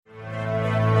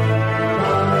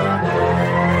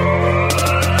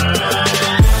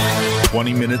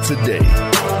20 minutes a day,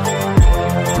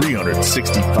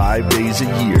 365 days a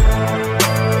year.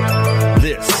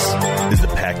 This is the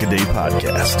Pack a Day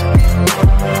Podcast.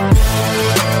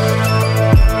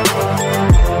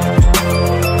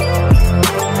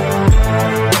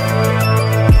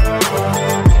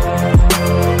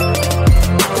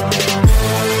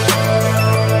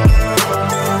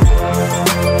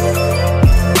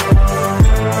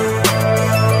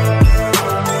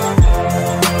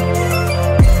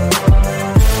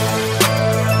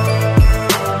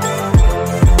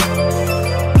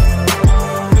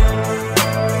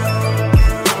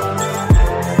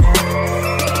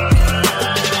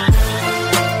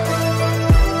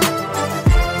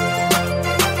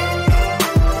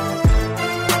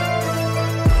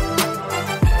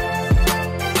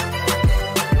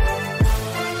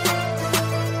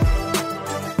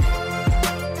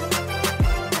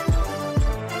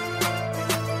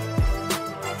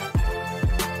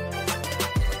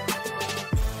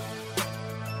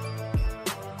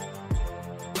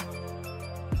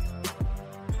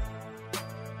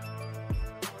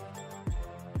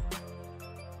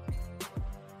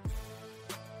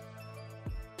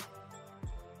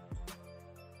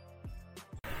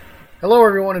 Hello,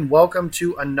 everyone, and welcome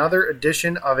to another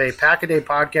edition of a Pack a Day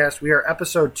podcast. We are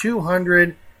episode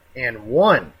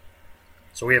 201.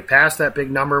 So we have passed that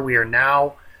big number. We are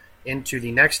now into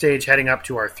the next stage, heading up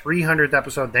to our 300th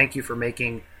episode. Thank you for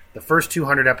making the first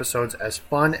 200 episodes as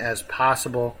fun as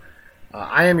possible.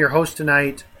 I am your host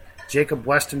tonight, Jacob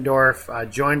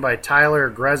Westendorf, joined by Tyler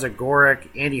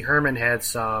Greza-Gorick. Andy Herman had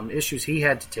some issues he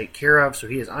had to take care of, so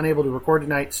he is unable to record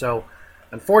tonight. So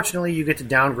unfortunately, you get to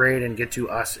downgrade and get to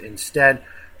us instead.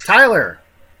 Tyler,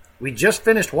 we just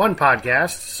finished one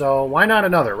podcast, so why not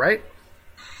another, right?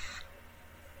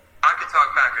 I could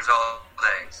talk Packers all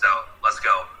day, so let's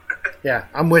go. Yeah,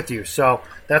 I'm with you. So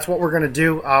that's what we're going to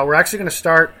do. We're actually going to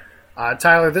start.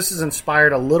 Tyler, this is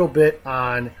inspired a little bit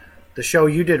on the show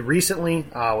you did recently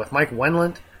with Mike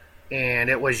Wendlandt, and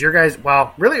it was your guys'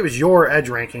 well, really it was your edge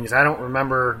rankings. I don't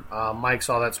remember Mike's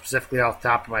all that specifically off the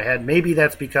top of my head. Maybe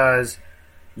that's because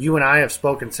you and I have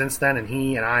spoken since then, and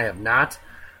he and I have not.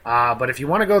 But if you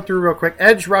want to go through real quick,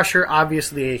 edge rusher,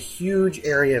 obviously a huge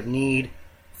area of need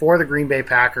for the Green Bay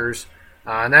Packers,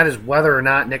 and that is whether or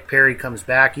not Nick Perry comes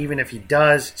back. Even if he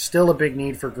does, still a big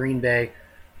need for Green Bay,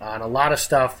 and a lot of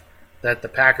stuff that the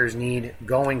Packers need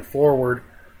going forward.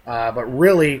 But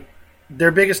really,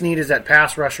 their biggest need is that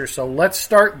pass rusher. So let's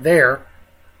start there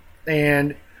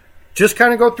and just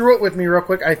kind of go through it with me real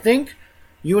quick. I think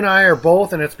you and I are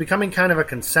both, and it's becoming kind of a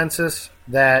consensus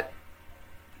that,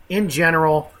 in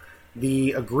general,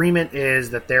 the agreement is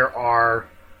that there are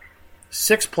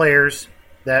 6 players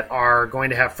that are going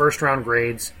to have first-round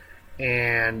grades,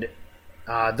 and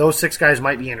those 6 guys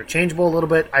might be interchangeable a little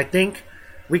bit. I think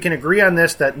we can agree on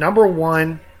this, that number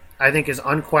 1, I think, is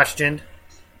unquestioned,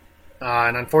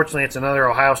 and unfortunately it's another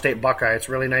Ohio State Buckeye. It's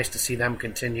really nice to see them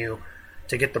continue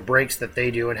to get the breaks that they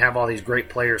do and have all these great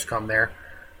players come there.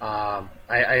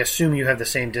 I assume you have the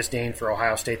same disdain for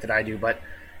Ohio State that I do, but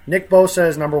Nick Bosa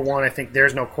is number 1. I think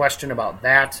there's no question about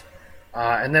that.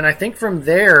 And then I think from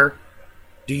there,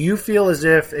 do you feel as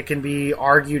if it can be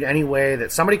argued anyway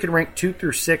that somebody could rank 2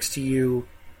 through 6 to you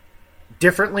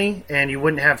differently and you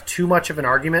wouldn't have too much of an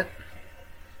argument?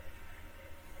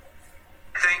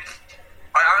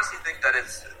 I honestly think that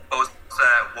it's Bosa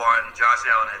at 1, Josh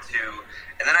Allen at 2,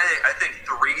 and then I think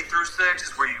 3 through 6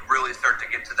 is where you really start to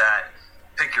get to that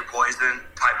pick your poison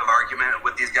type of argument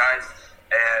with these guys.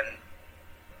 And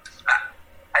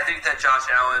I think that Josh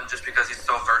Allen, just because he's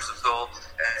so versatile,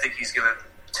 and I think he's going to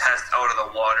test out of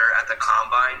the water at the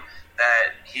combine,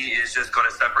 that he is just going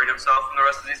to separate himself from the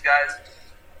rest of these guys.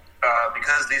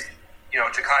 Because these,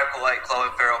 Ja'Kai Polite,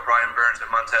 Clelin Ferrell, Brian Burns, and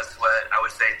Montez Sweat, I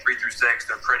would say 3 through 6,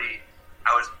 they're pretty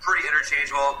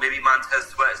interchangeable. Maybe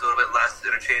Montez Sweat is a little bit less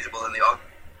interchangeable than the other.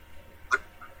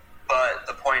 But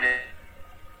the point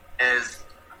is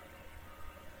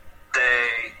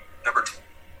number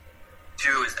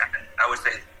 2 is, I would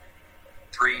say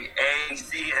 3, A,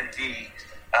 C, and D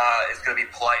is going to be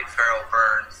Polite, Ferrell,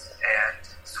 Burns, and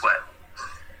Sweat.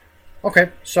 Okay,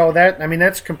 so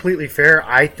that's completely fair,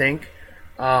 I think,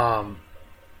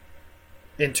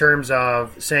 in terms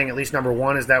of saying at least number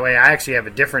 1 is that way. I actually have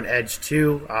a different edge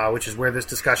too, which is where this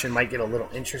discussion might get a little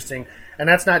interesting, and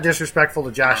that's not disrespectful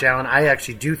to Josh Allen. I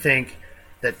actually do think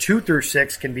that 2 through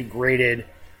 6 can be graded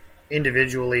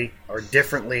individually or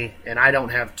differently, and I don't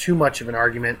have too much of an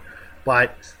argument,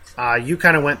 but you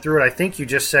kind of went through it. I think you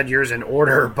just said yours in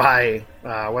order by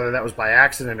whether that was by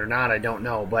accident or not, I don't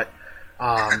know, but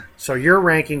so your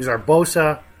rankings are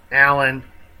Bosa, Allen,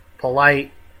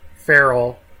 Polite,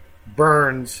 Ferrell,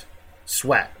 Burns,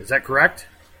 Sweat. Is that correct?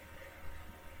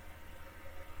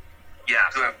 Yeah.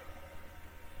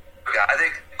 Yeah, I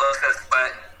think Montez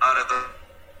Sweat out of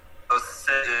those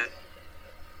six is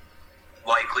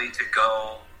likely to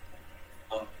go.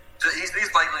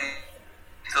 He's likely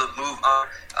to move up.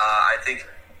 I think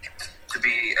to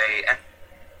be a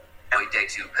day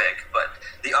 2 pick, but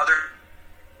the other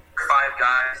 5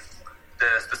 guys, the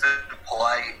specific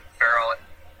Polite, Farrell,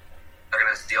 they're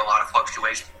going to see a lot of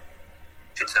fluctuation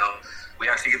until we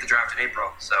actually get the draft in April.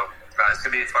 So it's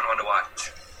going to be a fun one to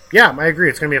watch. Yeah, I agree.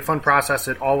 It's going to be a fun process.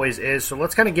 It always is. So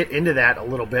let's kind of get into that a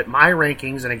little bit. My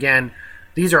rankings, and again,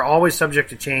 these are always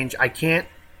subject to change. I can't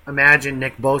imagine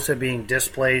Nick Bosa being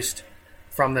displaced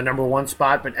from the number 1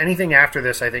 spot, but anything after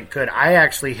this I think could. I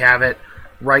actually have it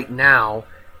right now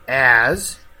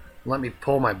as, let me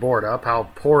pull my board up, how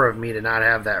poor of me to not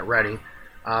have that ready,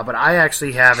 but I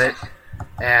actually have it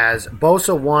as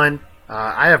Bosa 1,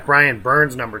 I have Brian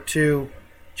Burns number 2,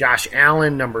 Josh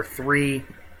Allen number 3,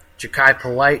 Ja'Kai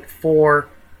Polite 4,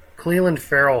 Clelin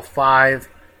Ferrell 5,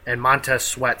 and Montez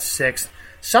Sweat 6.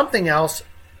 Something else,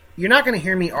 you're not going to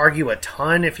hear me argue a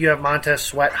ton if you have Montez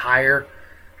Sweat higher,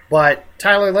 but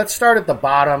Tyler, let's start at the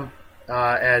bottom.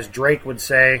 As Drake would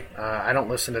say, I don't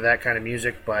listen to that kind of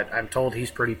music, but I'm told he's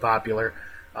pretty popular.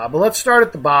 But let's start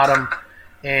at the bottom.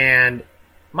 And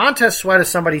Montez Sweat is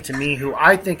somebody to me who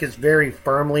I think is very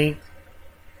firmly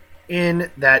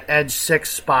in that edge 6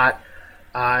 spot.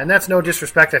 And that's no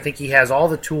disrespect. I think he has all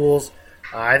the tools.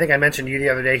 I think I mentioned to you the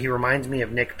other day, he reminds me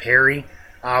of Nick Perry,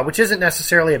 which isn't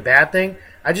necessarily a bad thing.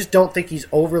 I just don't think he's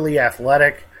overly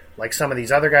athletic like some of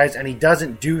these other guys, and he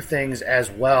doesn't do things as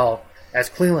well as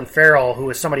Clelin Ferrell, who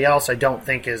is somebody else I don't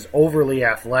think is overly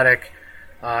athletic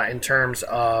in terms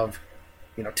of,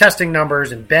 testing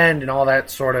numbers and bend and all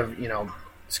that sort of,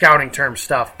 scouting term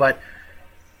stuff. But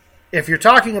if you're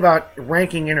talking about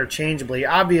ranking interchangeably,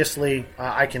 obviously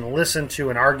I can listen to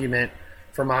an argument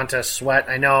for Montez Sweat.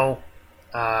 I know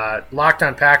Locked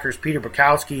On Packers, Peter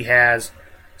Bukowski has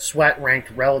Sweat ranked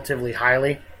relatively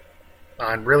highly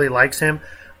and really likes him.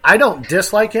 I don't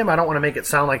dislike him. I don't want to make it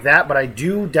sound like that, but I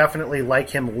do definitely like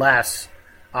him less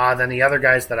than the other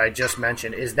guys that I just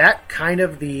mentioned. Is that kind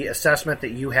of the assessment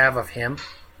that you have of him?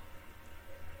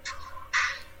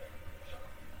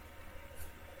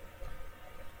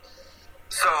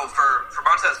 So for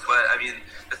Montez Sweat, I mean,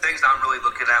 the things I'm really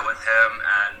looking at with him,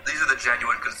 and these are the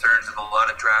genuine concerns of a lot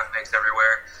of draft picks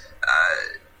everywhere,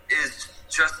 is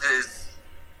just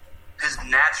his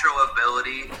natural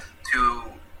ability to,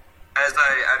 as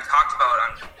I've talked about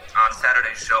on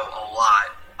Saturday's show a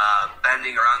lot,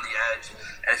 bending around the edge.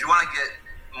 And if you want to get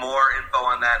more info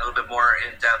on that, a little bit more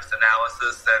in-depth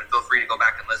analysis, then feel free to go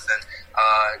back and listen.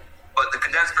 But the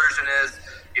condensed version is,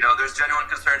 there's genuine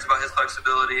concerns about his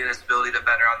flexibility and his ability to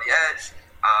bend around the edge.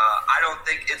 I don't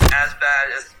think it's as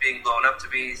bad as it's being blown up to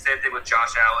be. Same thing with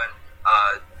Josh Allen.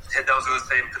 Those are the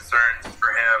same concerns for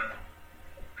him.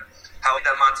 I think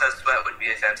that Montez Sweat would be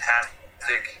a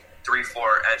fantastic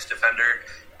 3-4 edge defender.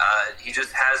 He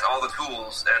just has all the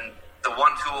tools, and the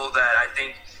one tool that I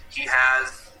think he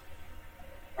has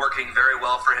working very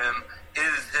well for him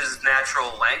is his natural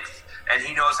length, and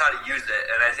he knows how to use it,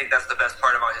 and I think that's the best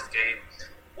part about his game.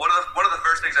 One of the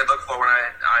first things I look for when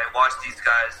I watch these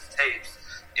guys' tapes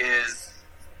is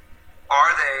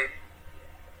are they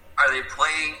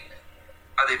playing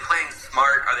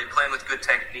smart? Are they playing with good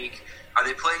technique? Are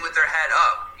they playing with their head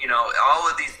up? All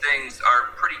of these things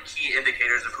are pretty key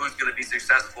indicators of who's going to be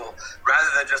successful rather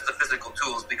than just the physical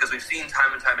tools, because we've seen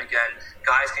time and time again,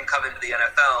 guys can come into the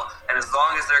NFL, and as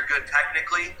long as they're good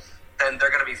technically, then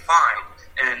they're going to be fine.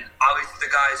 And obviously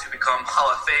the guys who become Hall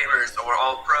of Famers or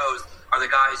All-Pros are the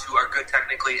guys who are good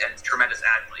technically and tremendous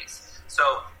athletes. So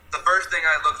the first thing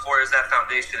I look for is that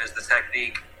foundation, is the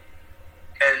technique.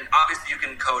 And obviously you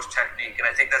can coach technique, and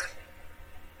I think that's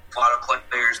a lot of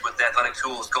players with the athletic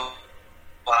tools go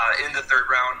in the third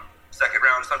round, second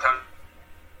round, sometimes.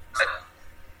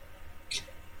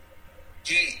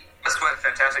 He does a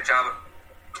fantastic job,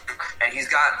 and he's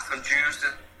got some juice,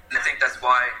 and I think that's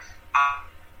why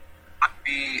I'd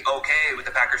be okay with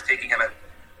the Packers taking him.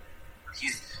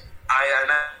 He's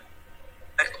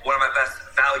one of my best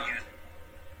values.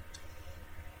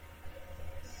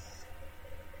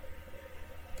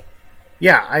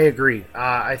 Yeah, I agree.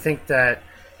 I think that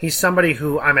he's somebody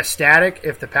who I'm ecstatic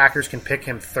if the Packers can pick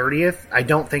him 30th. I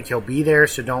don't think he'll be there,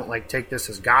 so don't take this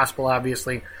as gospel,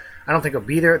 obviously. I don't think he'll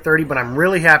be there at 30, but I'm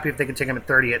really happy if they can take him at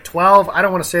 30. At 12, I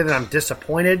don't want to say that I'm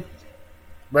disappointed,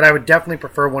 but I would definitely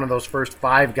prefer one of those first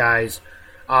 5 guys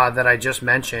that I just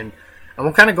mentioned. And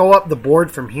we'll kind of go up the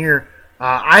board from here.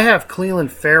 I have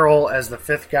Clelin Ferrell as the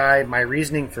 5th guy. My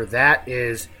reasoning for that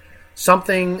is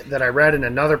Something that I read in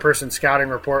another person's scouting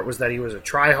report was that he was a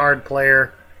try-hard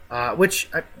player, which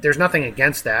there's nothing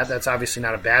against that. That's obviously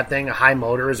not a bad thing. A high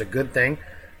motor is a good thing.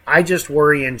 I just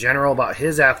worry in general about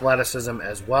his athleticism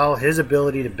as well, his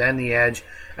ability to bend the edge.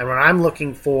 And what I'm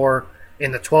looking for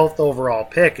in the 12th overall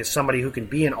pick is somebody who can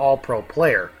be an all-pro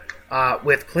player.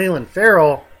 With Clelin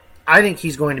Ferrell, I think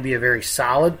he's going to be a very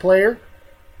solid player.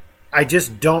 I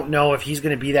just don't know if he's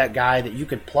going to be that guy that you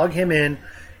could plug him in,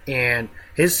 and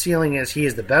his ceiling is he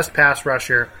is the best pass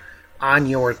rusher on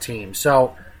your team.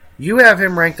 So you have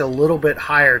him ranked a little bit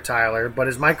higher, Tyler, but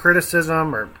is my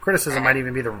criticism, or criticism might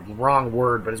even be the wrong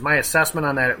word, but is my assessment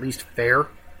on that at least fair?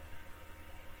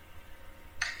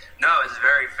 No, it's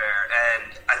very fair,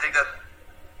 and I think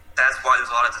that's why there's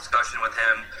a lot of discussion with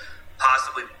him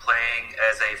possibly playing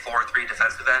as a 4-3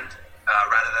 defensive end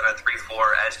rather than a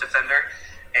 3-4 edge defender.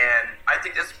 And I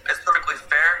think it's perfectly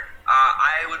fair.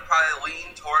 I would probably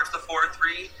lean towards the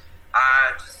 4-3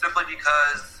 simply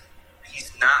because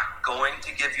he's not going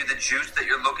to give you the juice that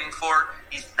you're looking for.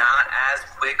 He's not as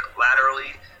quick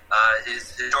laterally.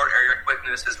 His short area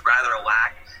quickness is rather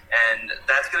lack, and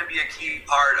that's going to be a key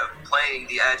part of playing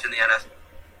the edge in the NFL.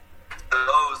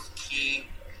 Those key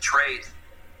traits,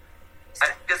 I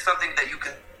think it's something that you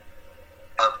can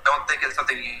don't think it's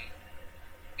something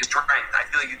you strength. I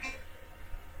feel you can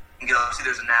get, obviously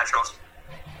there's a natural,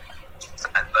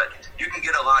 but you can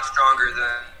get a lot stronger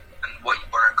than what you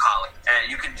were in college.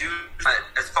 And you can do,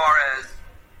 as far as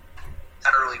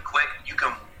laterally quick, you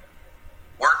can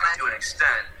work to an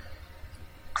extent.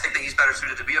 I think that he's better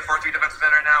suited to be a 4-3 defensive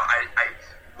end right now. I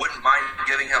wouldn't mind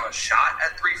giving him a shot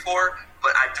at 3-4,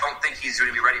 but I don't think he's going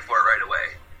to be ready for it right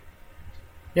away.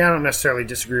 Yeah, I don't necessarily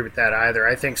disagree with that either.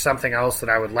 I think something else that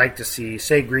I would like to see,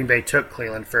 say Green Bay took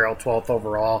Clelin Ferrell 12th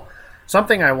overall,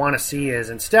 something I want to see is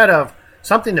instead of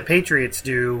something the Patriots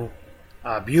do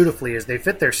beautifully is they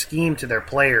fit their scheme to their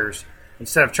players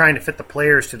instead of trying to fit the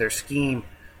players to their scheme.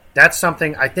 That's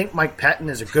something I think Mike Pettin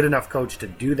is a good enough coach to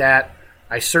do that.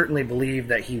 I certainly believe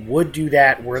that he would do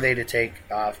that were they to take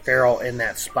Ferrell in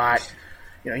that spot.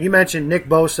 You know, you mentioned Nick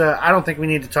Bosa. I don't think we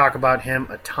need to talk about him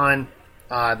a ton.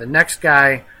 The next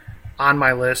guy on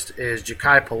my list is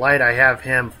Jachai Polite. I have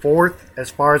him 4th as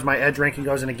far as my edge ranking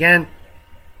goes. And again,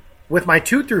 with my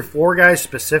 2 through 4 guys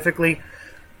specifically,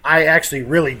 I actually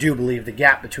really do believe the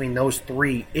gap between those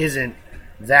 3 isn't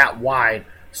that wide.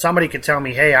 Somebody could tell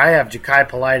me, hey, I have Jachai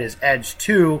Polite as edge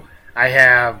 2, I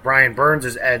have Brian Burns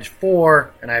as edge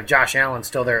 4, and I have Josh Allen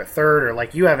still there at 3rd, or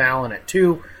like you have Allen at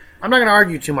 2. I'm not going to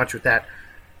argue too much with that.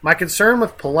 My concern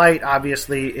with Polite,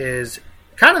 obviously, is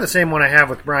kind of the same one I have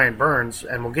with Brian Burns,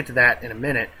 and we'll get to that in a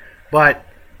minute. But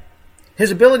his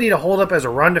ability to hold up as a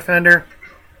run defender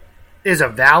is a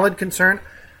valid concern.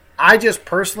 I just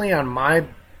personally, on my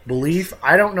belief,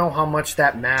 I don't know how much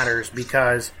that matters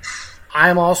because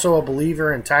I'm also a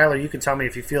believer, and Tyler, you can tell me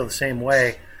if you feel the same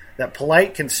way, that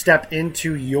Polite can step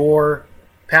into your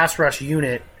pass rush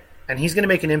unit, and he's going to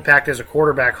make an impact as a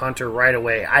quarterback hunter right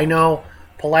away. I know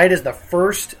Polite is the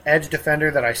first edge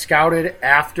defender that I scouted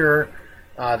after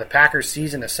the Packers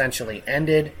season essentially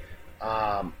ended,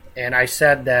 and I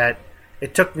said that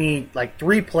it took me like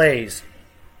 3 plays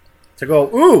to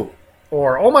go, ooh,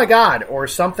 or oh my God, or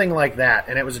something like that,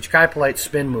 and it was a Jachai Polite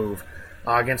spin move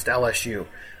against LSU.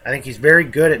 I think he's very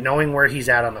good at knowing where he's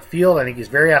at on the field. I think he's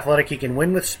very athletic. He can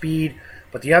win with speed.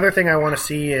 But the other thing I want to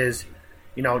see is,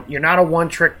 you know, you're not a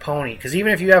one-trick pony. Because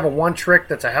even if you have a one trick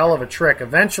that's a hell of a trick,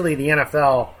 eventually the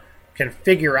NFL can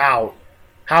figure out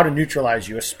how to neutralize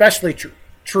you, especially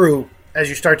true as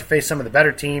you start to face some of the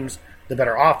better teams, the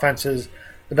better offenses,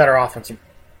 the better offensive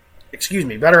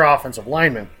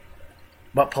linemen.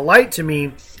 But Polite, to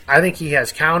me, I think he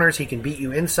has counters. He can beat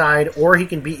you inside, or he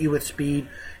can beat you with speed.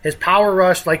 His power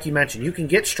rush, like you mentioned, you can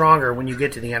get stronger when you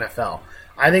get to the NFL.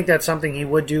 I think that's something he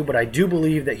would do, but I do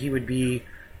believe that he would be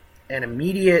an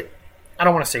immediate, I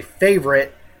don't want to say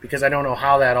favorite, because I don't know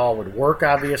how that all would work,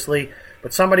 obviously,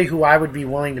 but somebody who I would be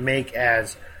willing to make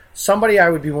as somebody I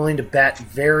would be willing to bet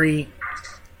very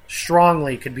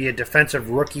strongly could be a defensive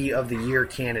rookie of the year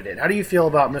candidate. How do you feel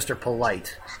about Mr.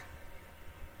 Polite?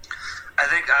 I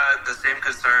think the same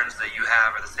concerns that you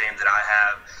have are the same that I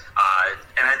have.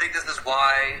 And I think this is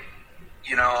why,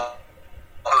 you know,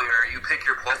 earlier you pick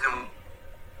your poison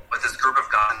with this group of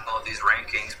guys in all of these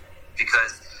rankings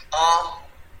because all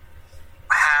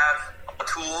have a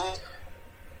tool,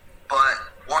 but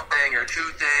one thing or two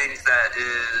things that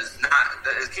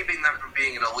is keeping them from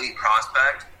being an elite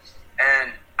prospect.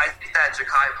 And I think that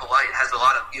Jachai Polite has a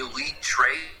lot of elite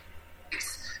traits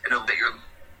and that you're.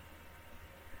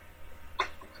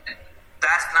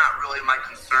 That's not really my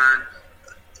concern.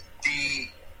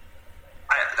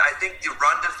 I think the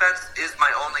run defense is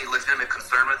my only legitimate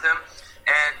concern with him.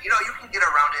 And, you can get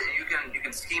around it, you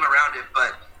can scheme around it,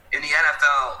 but in the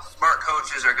NFL, smart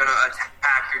coaches are going to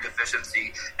attack your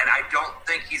deficiency, and I don't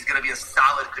think he's going to be a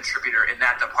solid contributor in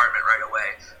that department right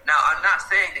away. Now, I'm not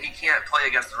saying that he can't play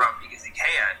against the run, because he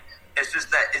can. It's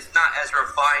just that it's not as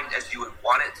refined as you would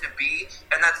want it to be,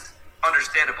 and that's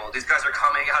understandable. These guys are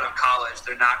coming out of college.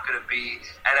 They're not going to be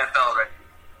NFL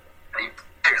ready.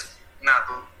 It's not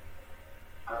the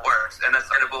works, and that's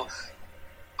understandable.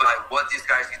 But what these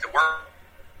guys need to work,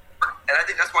 and I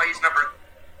think that's why he's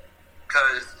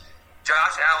because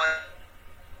Josh Allen,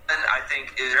 I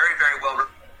think, is very, very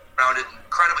well-rounded,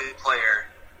 incredibly player.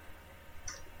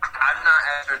 I'm not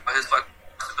as about his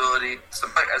flexibility.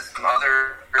 Some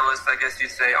other realists, I guess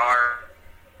you'd say, are.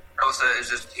 Rosa he's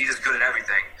just good at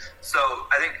everything. So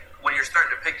I think when you're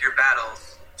starting to pick your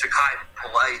battles, Jachai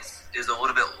Polite is a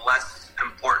little bit less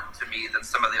important to me than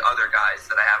some of the other guys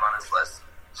that I have on his list.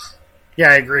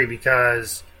 Yeah, I agree,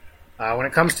 because when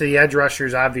it comes to the edge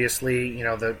rushers, obviously,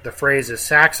 the phrase is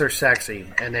sacks are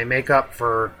sexy, and they make up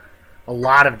for a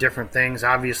lot of different things.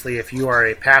 Obviously, if you are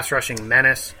a pass rushing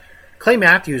menace, Clay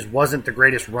Matthews wasn't the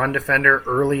greatest run defender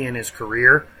early in his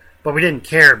career, but we didn't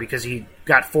care because he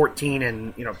got 13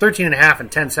 and a half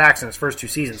and 10 sacks in his first two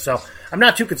seasons. So I'm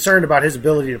not too concerned about his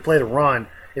ability to play the run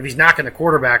if he's knocking the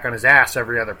quarterback on his ass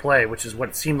every other play, which is what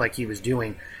it seemed like he was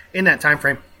doing in that time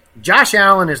frame. Josh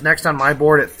Allen is next on my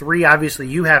board at 3. Obviously,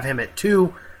 you have him at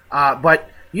 2. But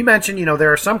you mentioned,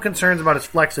 there are some concerns about his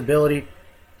flexibility.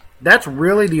 That's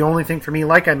really the only thing for me.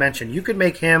 Like I mentioned, you could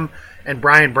make him and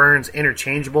Brian Burns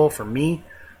interchangeable for me.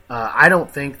 I don't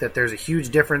think that there's a huge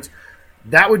difference.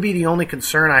 That would be the only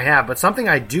concern I have. But something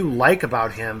I do like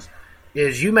about him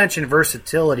is you mentioned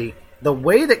versatility. The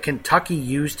way that Kentucky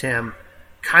used him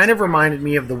kind of reminded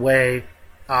me of the way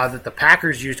that the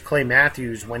Packers used Clay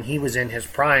Matthews when he was in his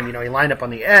prime. He lined up on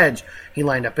the edge. He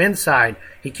lined up inside.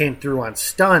 He came through on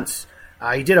stunts.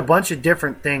 He did a bunch of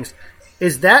different things.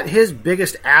 Is that his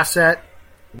biggest asset?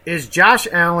 Is Josh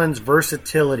Allen's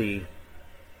versatility,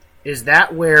 is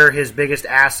that where his biggest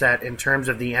asset in terms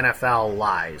of the NFL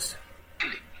lies?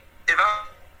 If I'm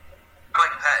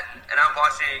like Patton and I'm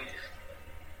watching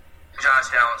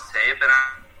Josh Allen's tape and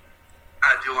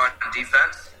I do on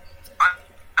defense,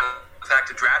 I'm back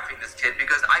to drafting this kid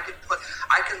because I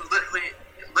can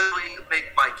literally make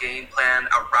my game plan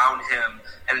around him,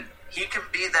 and he can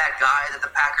be that guy that the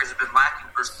Packers have been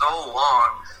lacking for so long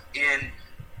in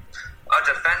a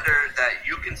defender that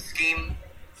you can scheme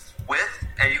with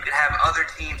and you can have other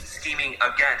teams scheming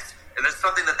against. And that's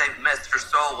something that they've missed for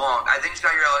so long. I think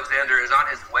Jair Alexander is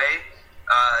on his way,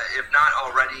 if not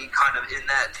already kind of in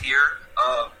that tier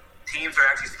of teams are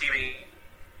actually scheming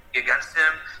against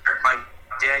him. Mike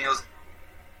Daniels,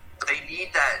 they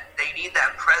need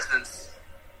that presence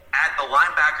at the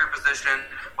linebacker position,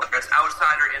 whether it's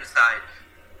outside or inside,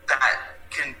 that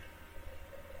can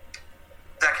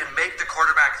make the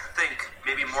quarterback think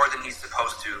maybe more than he's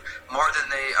supposed to, more than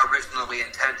they originally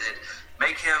intended.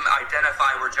 Make him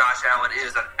identify where Josh Allen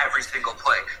is on every single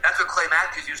play. That's what Clay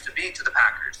Matthews used to be to the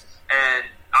Packers. And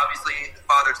obviously,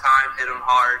 Father Time hit him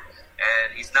hard,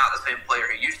 and he's not the same player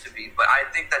he used to be. But I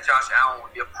think that Josh Allen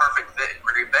would be a perfect fit in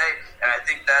Green Bay, and I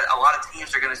think that a lot of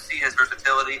teams are going to see his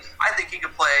versatility. I think he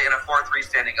could play in a 4-3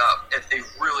 standing up if they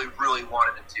really, really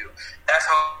wanted him to. That's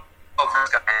how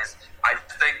first guy is. I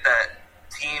think that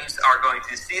teams are going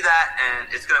to see that, and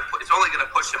it's only going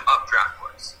to push him up draft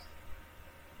boards.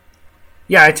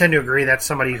 Yeah, I tend to agree. That's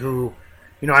somebody who,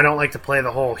 I don't like to play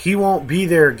the whole he won't be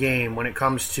there game when it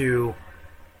comes to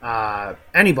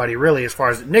anybody, really, as far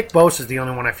as Nick Bosa is the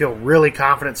only one I feel really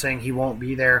confident saying he won't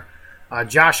be there.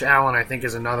 Josh Allen, I think,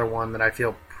 is another one that I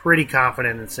feel pretty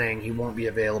confident in saying he won't be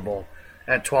available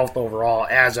at 12th overall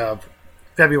as of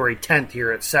February 10th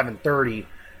here at 7:30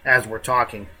 as we're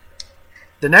talking.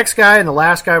 The next guy and the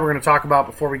last guy we're going to talk about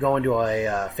before we go into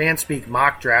a FanSpeak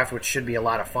mock draft, which should be a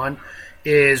lot of fun,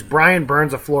 is Brian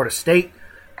Burns of Florida State.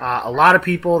 A lot of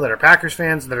people that are Packers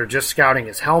fans that are just scouting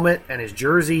his helmet and his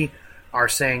jersey are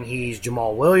saying he's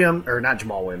Jamal Reynolds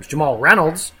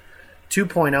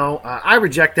 2.0. I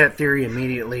reject that theory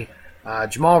immediately.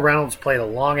 Jamal Reynolds played a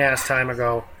long-ass time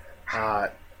ago.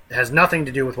 Has nothing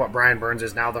to do with what Brian Burns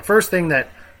is now. The first thing that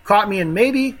caught me, and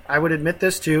maybe I would admit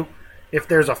this too, if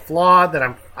there's a flaw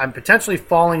that I'm potentially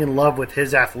falling in love with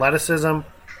his athleticism,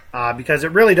 because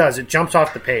it really does. It jumps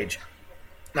off the page.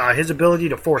 His ability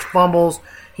to force fumbles.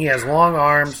 He has long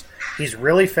arms. He's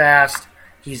really fast.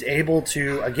 He's able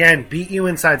to, again, beat you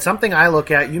inside. Something I look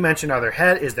at, you mentioned their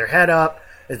head up?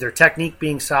 Is their technique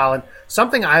being solid?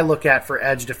 Something I look at for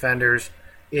edge defenders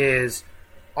is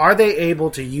are they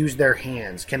able to use their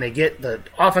hands? Can they get the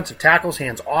offensive tackle's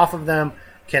hands off of them?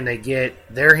 Can they get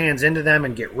their hands into them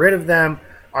and get rid of them?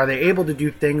 Are they able to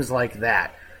do things like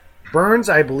that? Burns,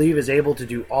 I believe, is able to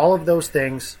do all of those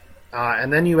things.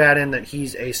 And then you add in that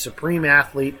he's a supreme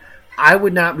athlete. I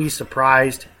would not be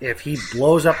surprised if he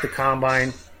blows up the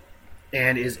combine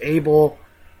and is able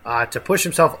to push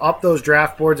himself up those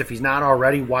draft boards if he's not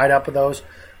already wide up of those.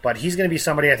 But he's going to be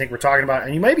somebody I think we're talking about.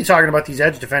 And you might be talking about these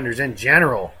edge defenders in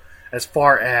general as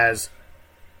far as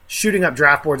shooting up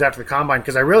draft boards after the combine.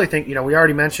 Because I really think, we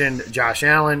already mentioned Josh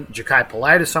Allen. Jachai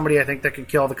Polite is somebody I think that could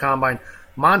kill the combine.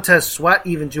 Montez Sweat,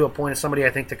 even to a point, is somebody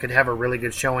I think that could have a really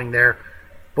good showing there.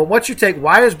 But what's your take?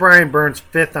 Why is Brian Burns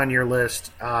 5th on your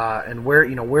list? And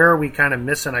where are we kind of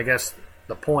missing, I guess,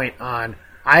 the point on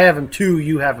I have him 2,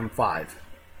 you have him 5?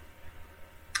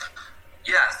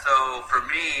 Yeah, so for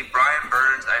me, Brian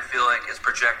Burns, I feel like, is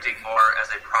projecting more as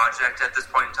a project at this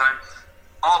point in time,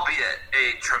 albeit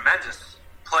a tremendous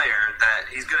player that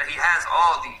he has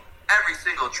every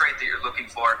single trait that you're looking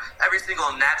for, every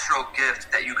single natural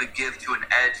gift that you could give to an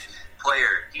edge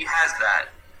player. He has that.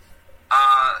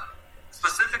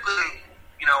 Specifically,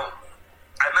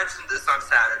 I mentioned this on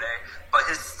Saturday, but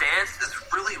his stance is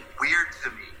really weird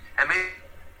to me. And maybe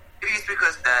it's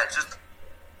because that just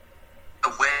the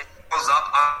way goes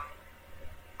up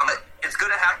it's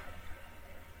going to happen,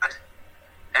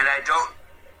 and I don't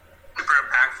super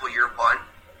impactful year one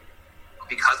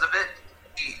because of it.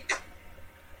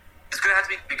 It's going to have to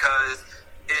be because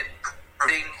it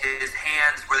putting his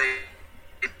hands where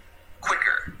they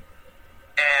quicker,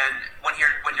 and when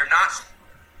you're not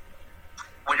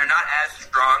as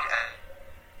strong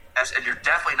as and you're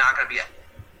definitely not going to be as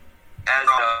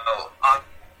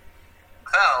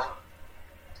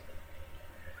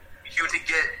you to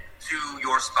get to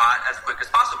your spot as quick as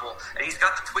possible, and he's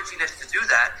got the twitchiness to do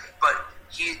that. But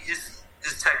his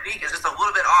technique is just a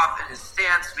little bit off in his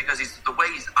stance because the way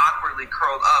he's awkwardly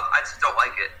curled up. I just don't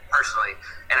like it personally,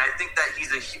 and I think that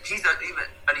he's an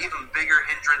even bigger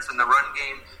hindrance in the run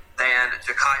game than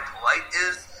Jachai Polite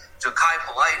is. Jachai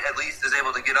Polite at least is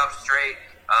able to get up straight.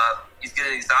 He's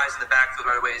getting his eyes in the backfield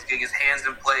right away. He's getting his hands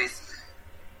in place.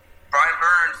 Brian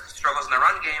Burns struggles in the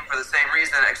run game for the same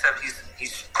reason, except he's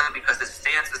struggling because his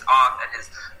stance is off, and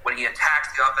when he attacks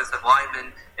the offensive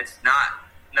lineman, it's not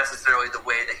necessarily the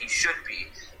way that he should be.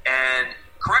 And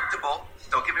correctable,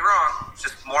 don't get me wrong, it's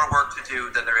just more work to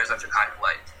do than there is on Jachai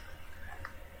Polite.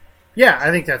 Yeah, I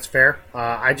think that's fair.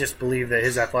 I just believe that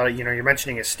his athletic, you're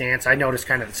mentioning his stance. I noticed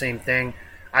kind of the same thing.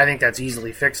 I think that's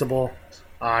easily fixable,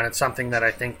 and it's something that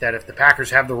I think that if the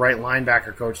Packers have the right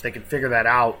linebacker coach, they can figure that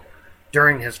out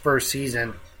during his first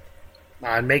season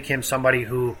and make him somebody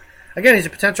who, again, he's a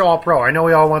potential All-Pro. I know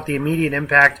we all want the immediate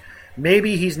impact.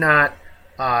 Maybe he's not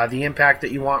the impact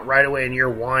that you want right away in year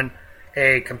one.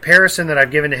 A comparison that I've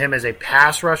given to him as a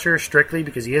pass rusher strictly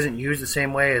because he isn't used the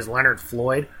same way as Leonard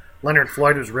Floyd. Leonard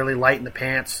Floyd was really light in the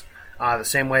pants the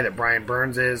same way that Brian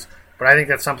Burns is. But I think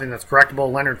that's something that's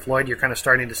correctable. Leonard Floyd, you're kind of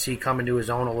starting to see come into his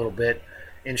own a little bit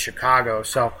in Chicago.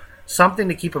 So something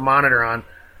to keep a monitor on.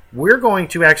 We're going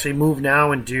to actually move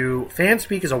now and do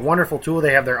FanSpeak is a wonderful tool.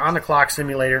 They have their on-the-clock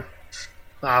simulator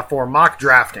for mock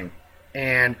drafting.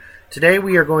 And today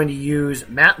we are going to use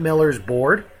Matt Miller's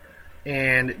board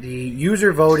and the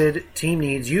user-voted team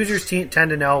needs. Users tend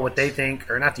to know what they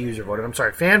think, or not the user-voted, I'm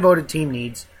sorry, fan-voted team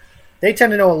needs. They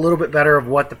tend to know a little bit better of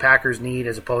what the Packers need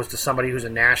as opposed to somebody who's a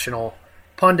national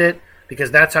pundit,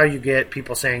 because that's how you get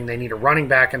people saying they need a running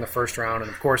back in the first round, and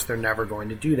of course they're never going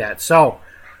to do that. So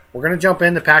we're going to jump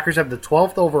in. The Packers have the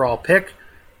 12th overall pick.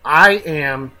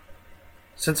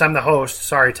 Since I'm the host,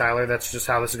 sorry Tyler, that's just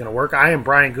how this is going to work. I am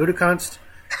Brian Gutekunst,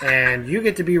 and you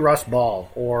get to be Russ Ball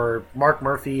or Mark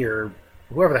Murphy or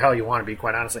whoever the hell you want to be,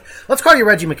 quite honestly. Let's call you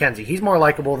Reggie McKenzie. He's more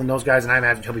likable than those guys, and I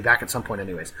imagine he'll be back at some point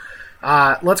anyways.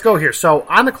 Let's go here. So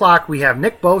on the clock, we have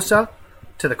Nick Bosa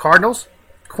to the Cardinals,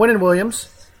 Quinnen Williams,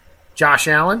 Josh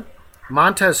Allen,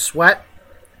 Montez Sweat,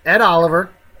 Ed Oliver,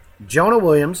 Jonah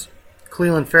Williams,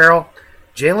 Cleveland Farrell,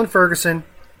 Jalen Ferguson,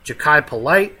 Jachai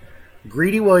Polite,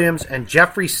 Greedy Williams, and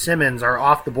Jeffrey Simmons are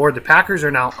off the board. The Packers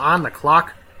are now on the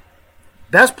clock.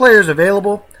 Best players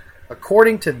available,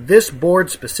 according to this board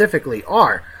specifically,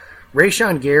 are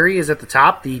Rashawn Gary is at the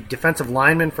top, the defensive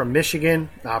lineman from Michigan.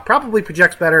 Probably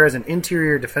projects better as an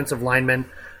interior defensive lineman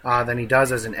than he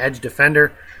does as an edge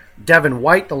defender. Devin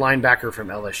White, the linebacker from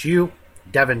LSU.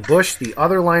 Devin Bush, the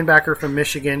other linebacker from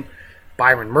Michigan.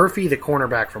 Byron Murphy, the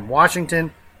cornerback from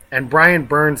Washington. And Brian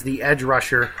Burns, the edge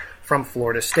rusher from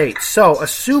Florida State. So,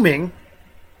 assuming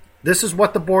this is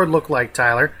what the board looked like,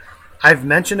 Tyler, I've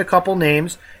mentioned a couple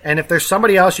names, and if there's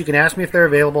somebody else, you can ask me if they're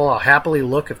available. I'll happily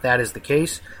look if that is the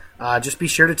case. just be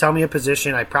sure to tell me a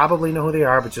position. I probably know who they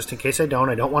are, but just in case I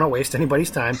don't want to waste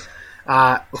anybody's time.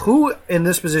 Who in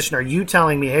this position are you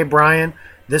telling me, hey, Brian,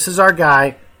 this is our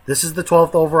guy. This is the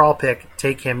 12th overall pick.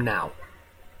 Take him now.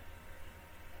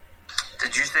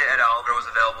 Did you say Ed Oliver was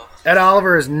available? Ed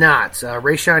Oliver is not.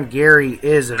 Rashawn Gary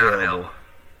is available.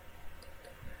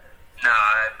 No,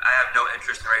 I have no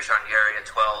interest in Rashawn Gary at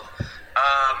 12.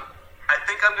 I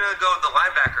think I'm going to go with the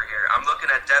linebacker here. I'm looking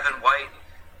at Devin White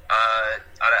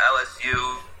out of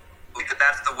LSU. Because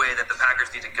that's the way that the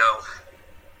Packers need to go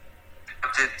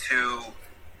to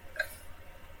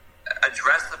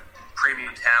address the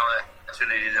premium talent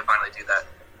opportunity to finally do that.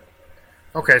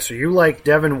 Okay, so you like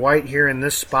Devin White here in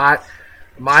this spot.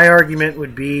 My argument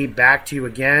would be back to you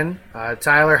again.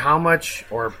 Tyler, how much,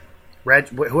 or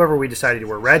whoever we decided to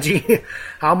were, Reggie,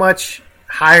 how much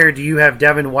higher do you have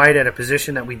Devin White at a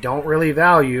position that we don't really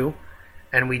value?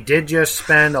 And we did just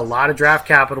spend a lot of draft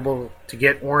capital to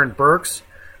get Oren Burks.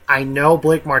 I know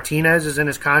Blake Martinez is in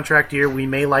his contract year. We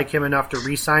may like him enough to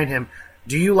re-sign him.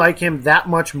 Do you like him that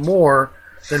much more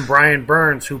than Brian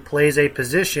Burns, who plays a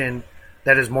position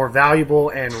that is more valuable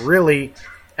and really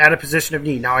at a position of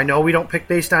need? Now, I know we don't pick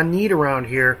based on need around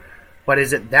here, but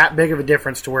is it that big of a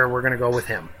difference to where we're going to go with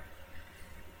him?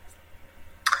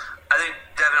 I think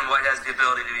Devin White has the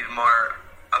ability to be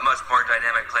a much more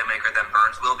dynamic playmaker than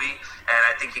Burns will be, and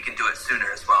I think he can do it sooner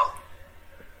as well.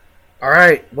 All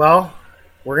right, well,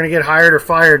 we're going to get hired or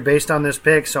fired based on this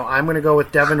pick, so I'm going to go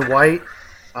with Devin White,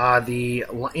 the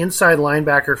inside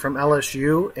linebacker from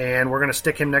LSU, and we're going to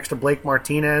stick him next to Blake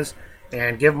Martinez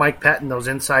and give Mike Pettin those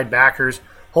inside backers.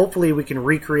 Hopefully we can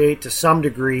recreate to some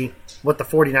degree what the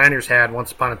 49ers had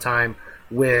once upon a time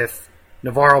with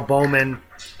Navarro Bowman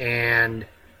and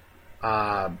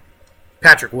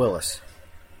Patrick Willis.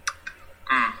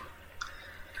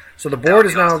 So the board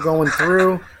is now going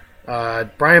through.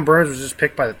 Brian Burns was just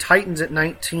picked by the Titans at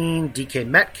 19. DK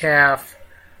Metcalf.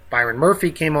 Byron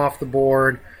Murphy came off the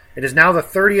board. It is now the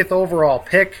 30th overall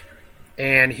pick.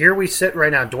 And here we sit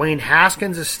right now. Dwayne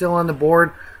Haskins is still on the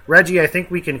board. Reggie, I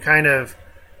think we can kind of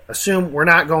assume we're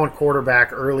not going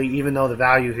quarterback early, even though the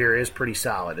value here is pretty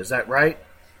solid. Is that right?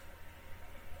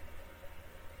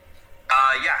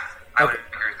 Yeah, I would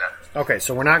agree with that. Okay,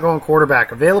 so we're not going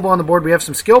quarterback. Available on the board, we have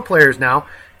some skill players now.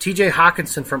 TJ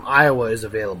Hawkinson from Iowa is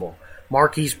available.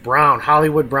 Marquise Brown,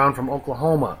 Hollywood Brown from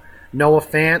Oklahoma. Noah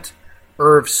Fant,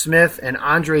 Irv Smith, and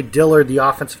Andre Dillard, the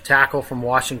offensive tackle from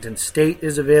Washington State,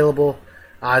 is available.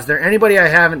 Is there anybody I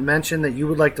haven't mentioned that you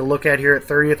would like to look at here at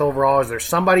 30th overall? Is there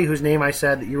somebody whose name I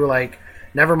said that you were like,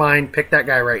 never mind, pick that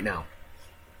guy right now?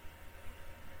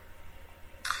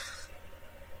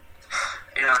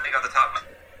 I think off the top,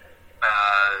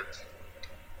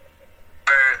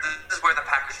 this is where the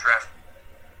Packers draft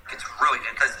gets really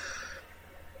in, because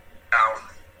down,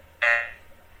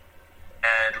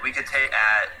 and we could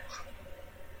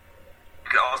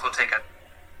also take at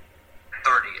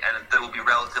 30, and they will be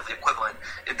relatively equivalent.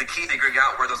 The key figuring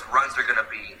out where those runs are going to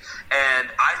be, and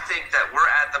I think that we're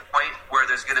at the point where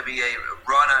there's going to be a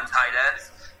run on tight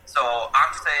ends. So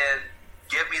I'm saying,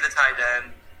 give me the tight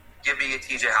end, give me a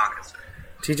TJ Hawkinson.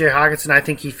 TJ Hawkinson, I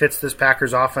think he fits this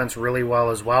Packers offense really well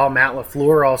as well. Matt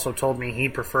LaFleur also told me he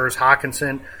prefers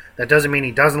Hawkinson. That doesn't mean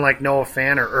he doesn't like Noah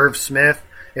Fant or Irv Smith.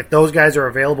 If those guys are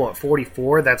available at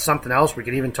 44, that's something else. We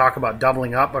could even talk about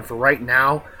doubling up. But for right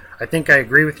now, I think I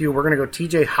agree with you. We're going to go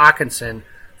TJ Hawkinson,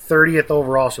 30th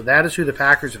overall. So that is who the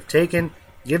Packers have taken.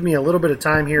 Give me a little bit of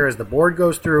time here as the board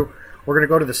goes through. We're going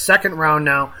to go to the second round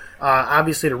now.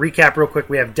 Obviously, to recap real quick,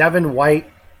 we have Devin White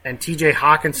and TJ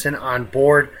Hawkinson on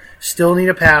board. Still need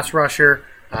a pass rusher.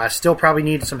 Still probably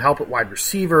need some help at wide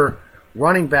receiver,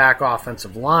 running back,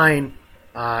 offensive line.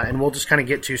 And we'll just kind of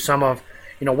get to some of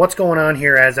what's going on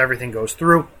here as everything goes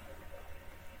through.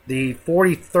 The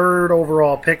 43rd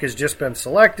overall pick has just been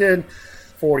selected.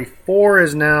 44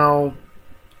 is now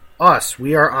us.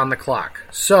 We are on the clock.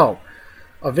 So,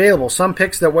 available. Some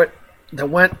picks that went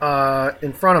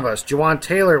in front of us. Juwan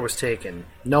Taylor was taken.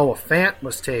 Noah Fant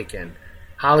was taken.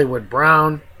 Hollywood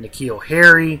Brown. N'Keal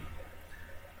Harry.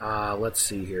 Let's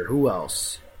see here. Who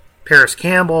else? Paris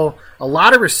Campbell. A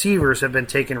lot of receivers have been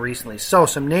taken recently. So,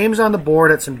 some names on the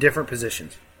board at some different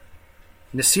positions.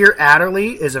 Nasir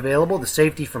Adderley is available, the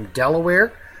safety from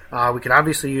Delaware. We could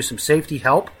obviously use some safety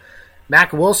help.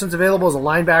 Mack Wilson's available as a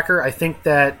linebacker. I think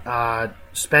that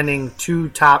spending 2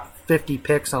 top 50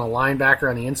 picks on a linebacker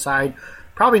on the inside,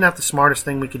 probably not the smartest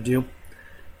thing we could do.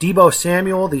 Deebo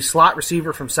Samuel, the slot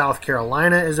receiver from South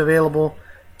Carolina, is available.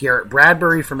 Garrett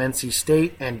Bradbury from NC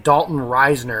State, and Dalton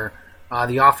Reisner,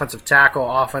 the offensive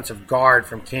tackle, offensive guard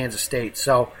from Kansas State.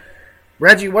 So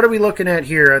Reggie, what are we looking at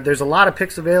here? There's a lot of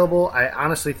picks available. I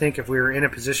honestly think if we were in a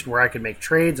position where I could make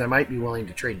trades, I might be willing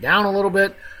to trade down a little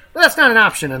bit. But that's not an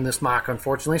option in this mock,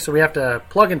 unfortunately, so we have to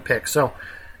plug and pick. So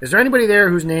is there anybody there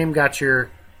whose name got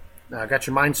your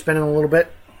mind spinning a little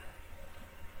bit?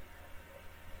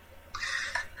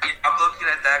 I'm looking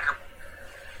at that group.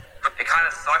 It kind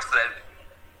of sucks that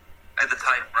at the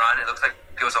time run, it looks like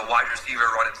it was a wide receiver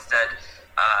run instead.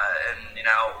 And,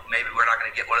 maybe we're not going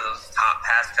to get one of those top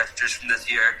pass catchers from this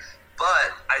year.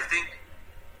 But I think,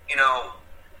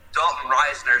 Dalton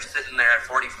Reisner sitting there at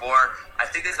 44, I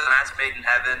think it's a match made in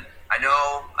heaven. I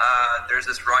know there's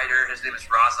this writer, his name is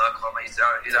Ross Uglum. He's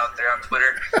out there on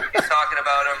Twitter. He's talking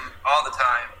about him all the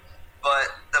time.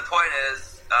 But the point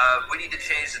is, we need to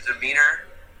change the demeanor,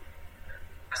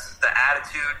 the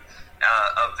attitude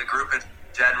of the group in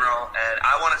general, and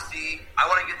I want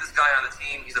to get this guy on the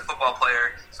team. He's a football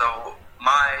player, so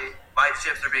my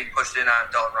chips are being pushed in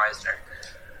on Dalton Reisner.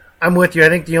 I'm with you. I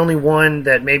think the only one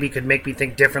that maybe could make me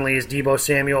think differently is Deebo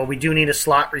Samuel. We do need a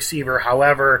slot receiver.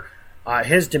 However,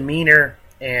 his demeanor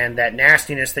and that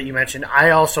nastiness that you mentioned,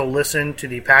 I also listened to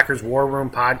the Packers War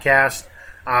Room podcast,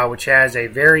 which has a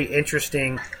very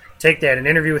interesting take that, an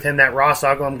interview with him. That Ross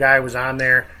Uglum guy was on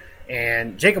there,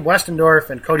 and Jacob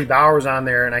Westendorf and Cody Bauer was on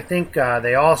there, and I think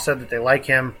they all said that they like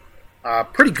him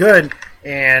pretty good.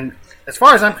 And as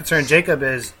far as I'm concerned, Jacob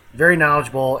is very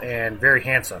knowledgeable and very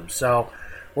handsome. So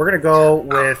we're going to go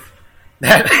with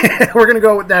that. We're going to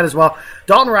go with that as well.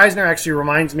 Dalton Reisner actually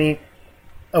reminds me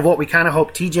of what we kind of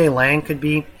hoped TJ Lang could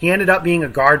be. He ended up being a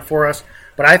guard for us,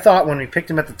 but I thought when we picked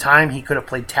him at the time, he could have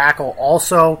played tackle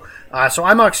also. So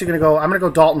I'm actually going to go. I'm going to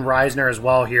go Dalton Reisner as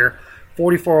well here,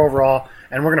 44 overall,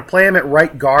 and we're going to play him at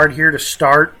right guard here to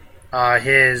start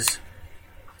his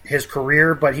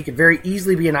career. But he could very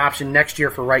easily be an option next year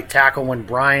for right tackle when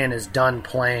Brian is done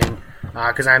playing,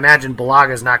 because I imagine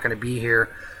Bulaga is not going to be here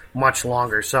much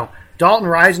longer. So Dalton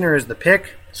Reisner is the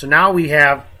pick. So now we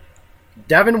have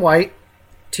Devin White,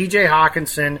 TJ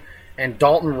Hawkinson, and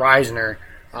Dalton Reisner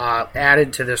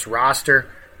added to this roster.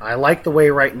 I like the way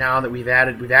right now that we've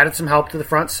added some help to the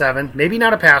front seven. Maybe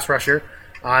not a pass rusher,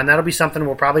 and that'll be something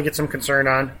we'll probably get some concern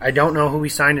on. I don't know who we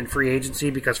signed in free agency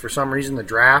because for some reason the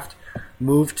draft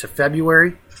moved to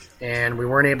February, and we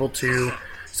weren't able to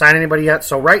sign anybody yet.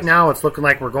 So right now it's looking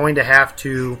like we're going to have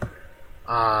to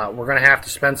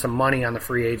spend some money on the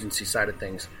free agency side of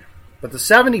things. But the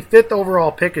 75th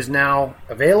overall pick is now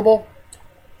available.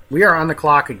 We are on the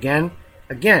clock again.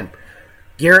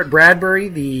 Garrett Bradbury,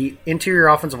 the interior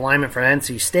offensive lineman from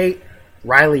NC State.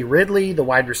 Riley Ridley, the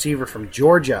wide receiver from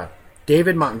Georgia.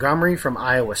 David Montgomery from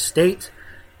Iowa State.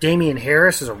 Damian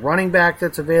Harris is a running back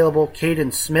that's available.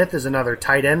 Caden Smith is another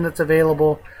tight end that's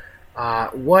available.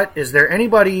 Is there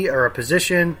anybody or a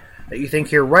position that you think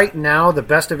here right now the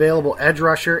best available edge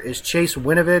rusher is Chase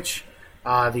Winovich,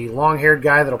 the long-haired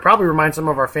guy that'll probably remind some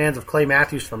of our fans of Clay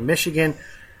Matthews from Michigan.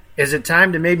 Is it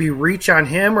time to maybe reach on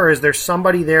him, or is there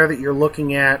somebody there that you're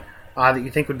looking at that you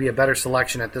think would be a better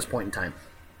selection at this point in time?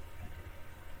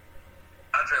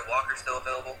 Andre Walker still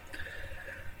available?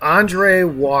 Andre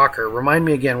Walker. Remind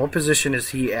me again, what position is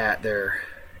he at there?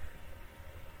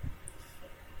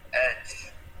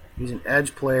 Edge. He's an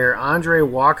edge player. Andre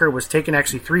Walker was taken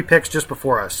actually 3 picks just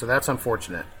before us, so that's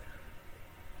unfortunate.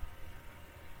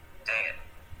 Dang it.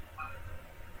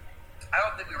 I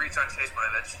don't think we reach on Chase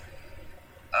Winovich.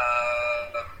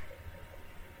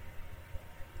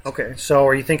 Okay, so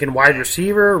are you thinking wide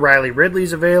receiver? Riley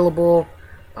Ridley's available.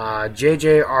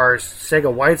 J.J.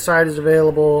 Arcega-Whiteside is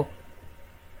available.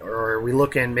 Or are we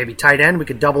looking maybe tight end? We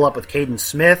could double up with Caden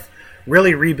Smith.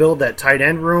 Really rebuild that tight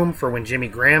end room for when Jimmy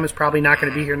Graham is probably not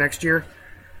going to be here next year.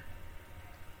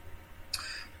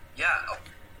 Yeah.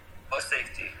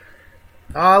 Safety.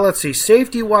 Let's see.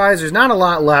 Safety-wise, there's not a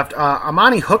lot left.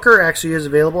 Amani Hooker actually is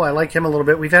available. I like him a little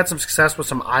bit. We've had some success with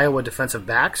some Iowa defensive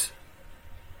backs.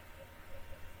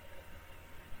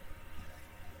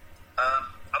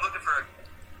 I'm looking for a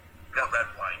red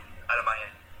wine out of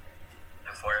Miami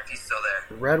if he's still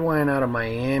there. Redwine out of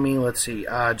Miami. Let's see.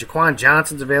 Jaquan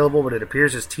Johnson's available, but it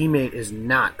appears his teammate is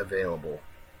not available.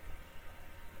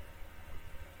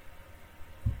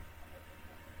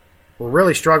 We're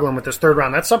really struggling with this third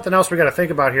round. That's something else we got to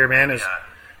think about here, man. Is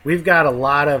we've got a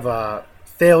lot of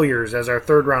failures as our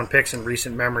third round picks in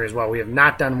recent memory as well. We have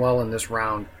not done well in this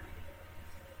round.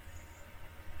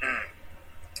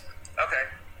 Okay.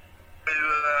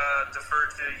 Defer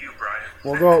to you, Brian.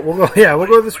 We'll go this route. What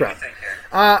do you think here?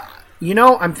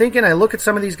 I'm thinking. I look at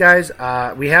some of these guys.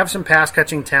 We have some pass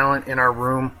catching talent in our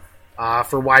room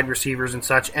for wide receivers and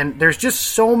such, and there's just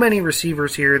so many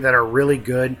receivers here that are really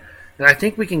good. And I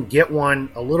think we can get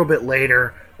one a little bit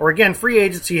later Or again, free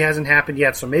agency hasn't happened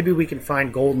yet, so maybe we can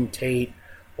find Golden Tate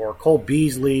or Cole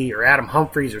Beasley or Adam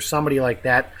Humphries or somebody like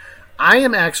that. I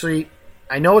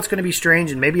know it's going to be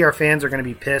strange and maybe our fans are going to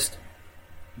be pissed,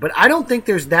 but I don't think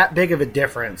there's that big of a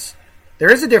difference.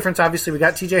 There is a difference, obviously. We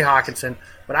got TJ Hawkinson,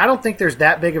 but I don't think there's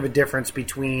that big of a difference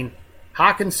between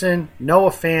Hawkinson,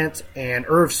 Noah Fant, and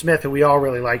Irv Smith, who we all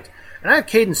really liked. And I have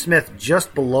Caden Smith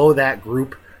just below that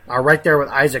group, right there with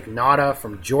Isaac Nauta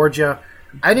from Georgia.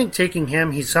 I think taking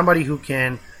him, he's somebody who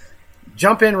can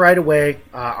jump in right away.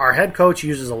 Our head coach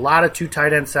uses a lot of 2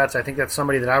 tight end sets. I think that's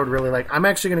somebody that I would really like. I'm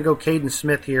actually going to go Caden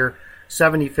Smith here,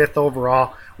 75th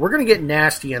overall. We're going to get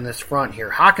nasty in this front here.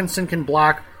 Hawkinson can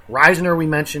block. Reisner, we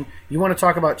mentioned. You want to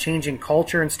talk about changing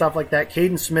culture and stuff like that.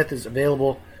 Caden Smith is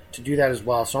available to do that as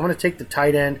well. So I'm going to take the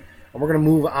tight end, and we're going to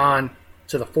move on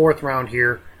to the 4th round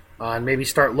here and maybe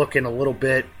start looking a little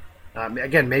bit.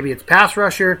 Again, maybe it's pass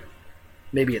rusher.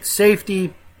 Maybe it's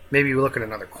safety. Maybe we look at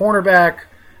another cornerback.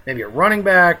 Maybe a running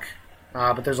back.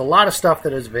 But there's a lot of stuff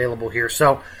that is available here.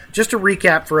 So just to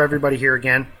recap for everybody here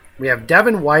again, we have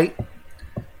Devin White,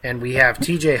 and we have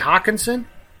TJ Hawkinson.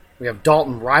 We have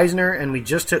Dalton Reisner, and we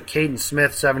just took Caden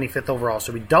Smith, 75th overall.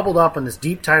 So we doubled up on this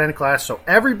deep tight end class. So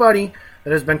everybody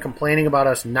that has been complaining about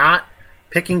us not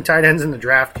picking tight ends in the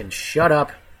draft can shut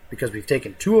up, because we've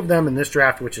taken 2 of them in this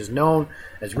draft, which is known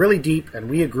as really deep, and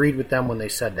we agreed with them when they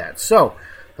said that. So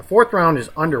the 4th round is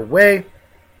underway.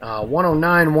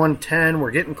 109, 110.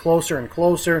 We're getting closer and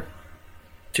closer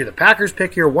to the Packers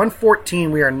pick here.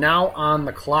 114. We are now on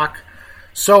the clock.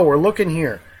 So we're looking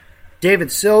here.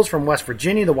 David Sills from West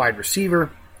Virginia, the wide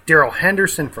receiver. Darrell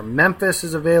Henderson from Memphis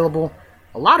is available.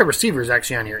 A lot of receivers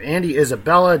actually on here. Andy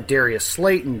Isabella, Darius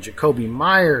Slayton, Jacoby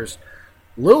Myers,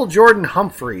 Lil Jordan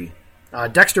Humphrey,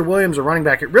 Dexter Williams, a running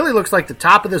back. It really looks like the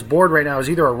top of this board right now is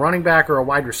either a running back or a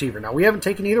wide receiver. Now, we haven't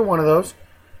taken either one of those.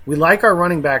 We like our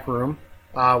running back room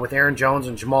with Aaron Jones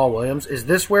and Jamal Williams. Is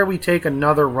this where we take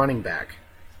another running back?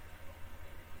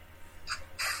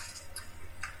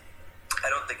 I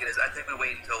don't think it is. I think we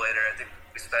wait until later. I think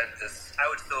we spend this. I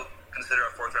would still consider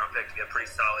a 4th round pick to be a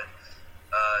pretty solid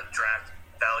draft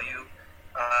value.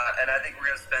 And I think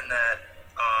we're going to spend that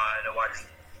on a wide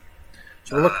receiver.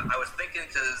 So I was thinking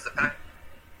to the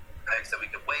Packers that we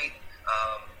could wait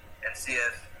and see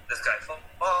if this guy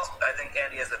falls. I think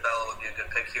Andy Isabella would be a good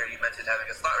pick here. You mentioned having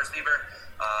a slot receiver.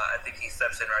 I think he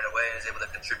steps in right away and is able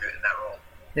to contribute in that role.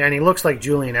 Yeah, and he looks like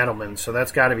Julian Edelman, so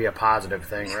that's got to be a positive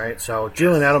thing, right? So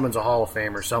Julian Edelman's a Hall of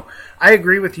Famer. So I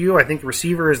agree with you. I think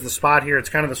receiver is the spot here. It's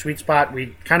kind of the sweet spot.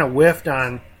 We kind of whiffed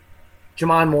on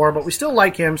Jamon Moore, but we still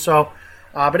like him. So,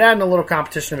 but adding a little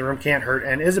competition in the room can't hurt.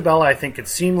 And Isabella, I think, could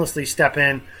seamlessly step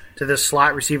in to this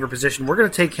slot receiver position. We're going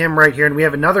to take him right here, and we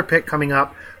have another pick coming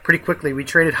up pretty quickly. We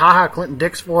traded Clinton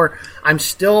Dix for. I'm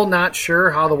still not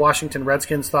sure how the Washington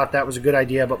Redskins thought that was a good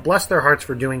idea, but bless their hearts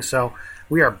for doing so.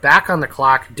 We are back on the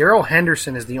clock. Darrell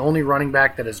Henderson is the only running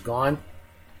back that is gone.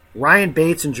 Ryan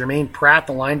Bates and Jermaine Pratt,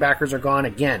 the linebackers, are gone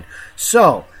again.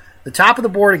 So, the top of the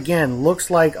board, again, looks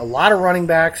like a lot of running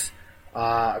backs,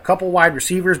 a couple wide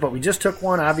receivers, but we just took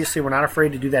one. Obviously, we're not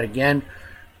afraid to do that again.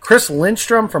 Chris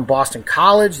Lindstrom from Boston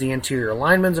College, the interior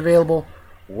lineman's available.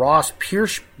 Ross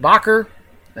Pierschbacher,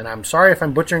 and I'm sorry if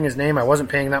I'm butchering his name. I wasn't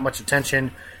paying that much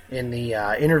attention in the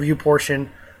interview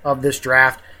portion of this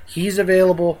draft. He's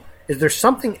available. Is there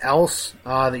something else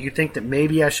that you think that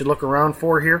maybe I should look around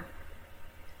for here?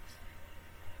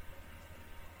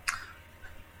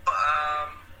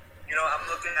 I'm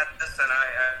looking at this, and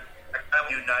I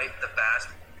unite the best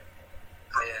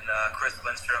in Chris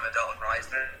Lindstrom and Dalton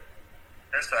Reisner.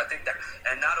 So I think that,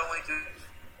 and not only do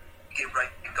we get right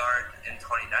guard in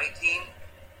 2019,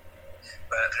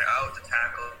 but they're out to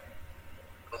tackle.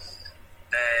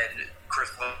 Then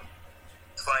Chris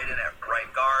Lindstrom at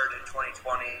right guard in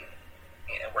 2020.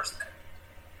 And we're set.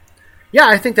 Yeah,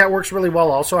 I think that works really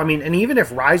well also. I mean, and even if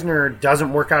Reisner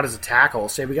doesn't work out as a tackle,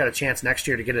 say we got a chance next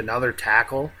year to get another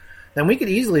tackle, then we could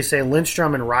easily say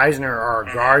Lindstrom and Reisner are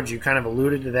our guards. You kind of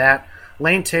alluded to that.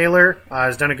 Lane Taylor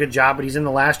has done a good job, but he's in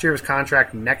the last year of his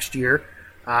contract next year.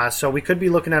 So we could be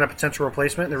looking at a potential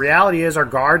replacement. And the reality is our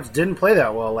guards didn't play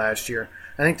that well last year.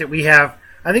 I think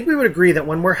we would agree that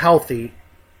when we're healthy,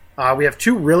 we have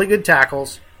 2 really good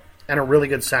tackles and a really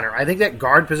good center. I think that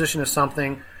guard position is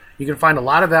something you can find a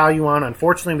lot of value on.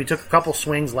 Unfortunately, we took a couple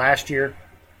swings last year,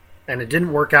 and it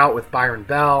didn't work out with Byron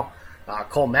Bell.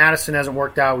 Cole Madison hasn't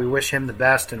worked out. We wish him the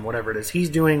best and whatever it is he's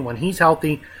doing. When he's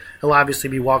healthy, he'll obviously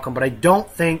be welcome. But I don't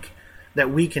think that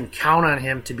we can count on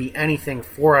him to be anything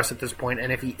for us at this point.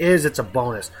 And if he is, it's a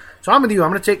bonus. So I'm with you.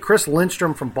 I'm going to take Chris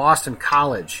Lindstrom from Boston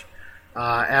College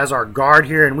as our guard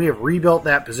here, and we have rebuilt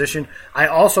that position. I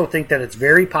also think that it's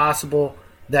very possible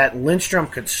that Lindstrom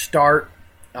could start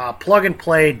plug and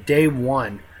play day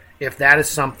one if that is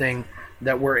something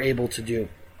that we're able to do.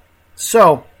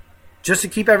 So, just to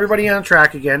keep everybody on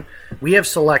track again, we have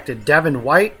selected Devin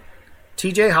White,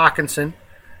 TJ Hawkinson,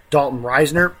 Dalton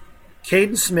Reisner,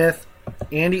 Caden Smith,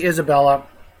 Andy Isabella,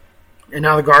 and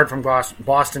now the guard from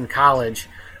Boston College.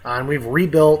 And we've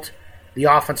rebuilt the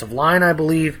offensive line, I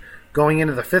believe, going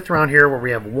into the 5th round here where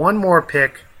we have one more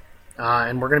pick,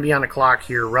 and we're going to be on the clock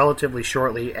here relatively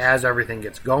shortly as everything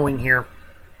gets going here.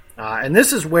 And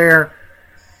this is where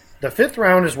the 5th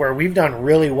round is where we've done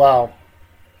really well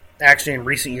actually in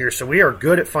recent years. So we are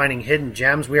good at finding hidden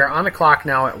gems. We are on the clock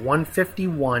now at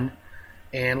 151.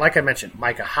 And like I mentioned,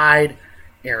 Micah Hyde,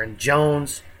 Aaron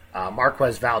Jones,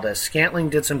 Marquez Valdez-Scantling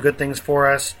did some good things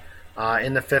for us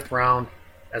in the 5th round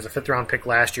as a 5th round pick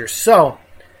last year. So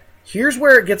here's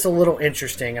where it gets a little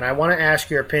interesting, and I want to ask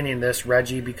your opinion on this,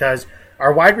 Reggie, because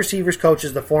our wide receivers coach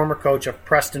is the former coach of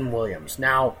Preston Williams.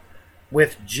 Now,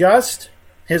 with just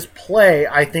his play,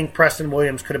 I think Preston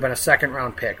Williams could have been a 2nd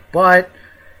round pick, but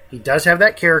he does have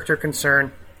that character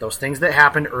concern, those things that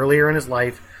happened earlier in his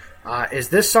life. Is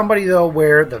this somebody, though,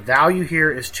 where the value here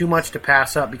is too much to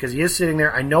pass up because he is sitting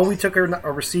there? I know we took a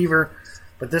receiver,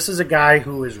 but this is a guy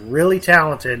who is really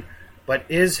talented, but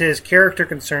is his character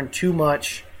concern too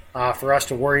much for us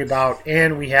to worry about?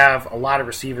 And we have a lot of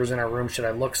receivers in our room. Should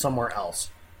I look somewhere else?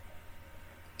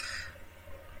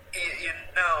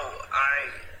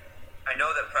 I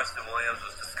know that Preston Williams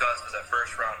was discussed as a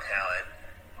 1st-round talent.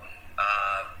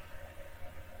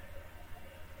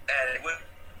 And it would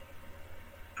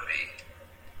be.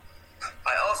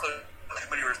 I also too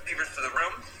many receivers to the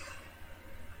room.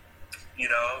 You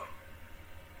know,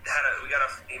 we got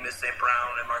a famous St.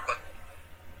 Brown and Mark.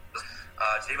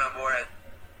 J.M. Moore had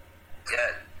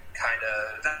kind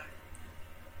of,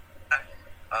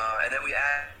 and then we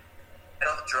add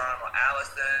Geronimo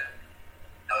Allison.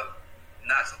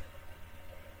 Not sure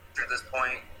at this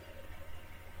point.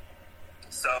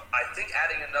 So I think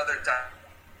adding another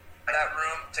that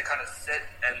room to kind of sit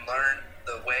and learn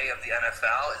the way of the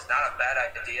NFL is not a bad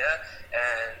idea,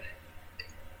 and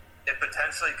it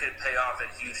potentially could pay off in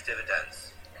huge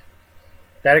dividends.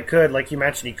 That it could, like you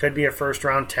mentioned, he could be a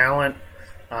 1st-round talent.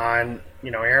 And,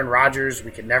 Aaron Rodgers,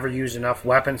 we could never use enough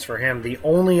weapons for him. The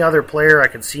only other player I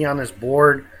could see on this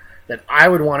board that I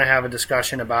would want to have a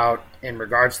discussion about in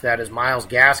regards to that is Myles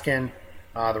Gaskin,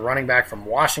 the running back from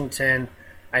Washington.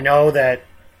 I know that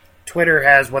Twitter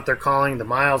has what they're calling the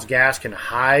Myles Gaskin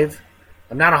Hive.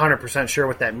 I'm not 100% sure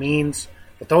what that means,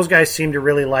 but those guys seem to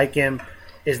really like him.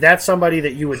 Is that somebody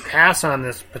that you would pass on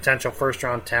this potential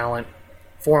 1st-round talent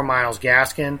for Myles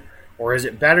Gaskin, or is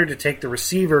it better to take the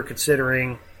receiver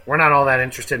considering we're not all that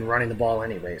interested in running the ball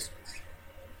anyways?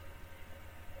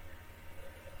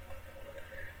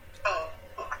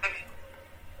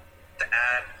 To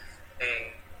add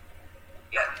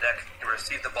that can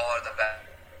receive the ball at the back.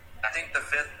 I think the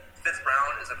fifth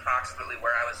round is approximately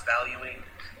where I was valuing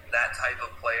that type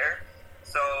of player.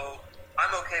 So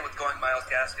I'm okay with going Myles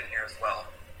Gaskin here as well.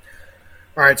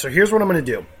 All right, so here's what I'm going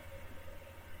to do.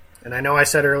 And I know I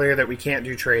said earlier that we can't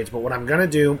do trades, but what I'm going to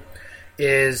do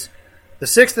is the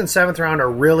 6th and 7th round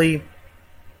are really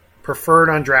preferred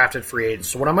undrafted free agents.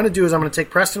 So what I'm going to do is I'm going to take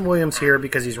Preston Williams here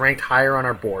because he's ranked higher on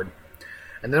our board.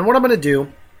 And then what I'm going to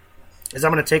do is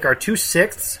I'm going to take our 2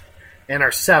 6ths and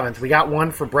our 7th. We got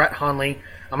one for Brett Hundley.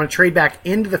 I'm going to trade back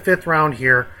into the 5th round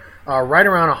here, right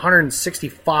around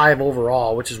 165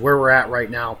 overall, which is where we're at right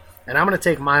now. And I'm going to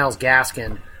take Myles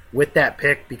Gaskin with that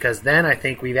pick because then I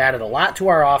think we've added a lot to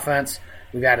our offense.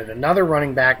 We've added another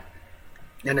running back.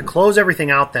 And to close everything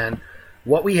out then,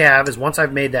 what we have is once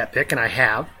I've made that pick, and I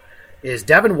have, is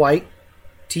Devin White,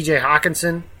 TJ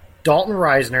Hawkinson, Dalton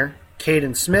Reisner,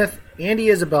 Caden Smith, Andy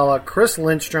Isabella, Chris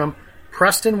Lindstrom,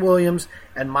 Preston Williams,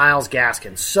 and Myles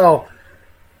Gaskin. So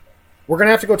we're going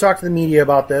to have to go talk to the media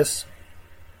about this.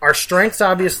 Our strengths,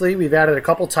 obviously, we've added a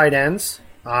couple tight ends.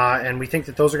 And we think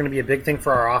that those are going to be a big thing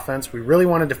for our offense. We really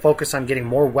wanted to focus on getting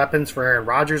more weapons for Aaron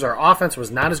Rodgers. Our offense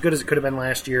was not as good as it could have been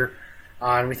last year.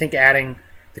 And we think adding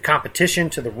the competition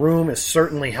to the room is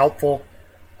certainly helpful.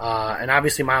 And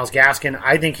obviously Myles Gaskin,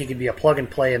 I think he could be a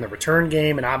plug-and-play in the return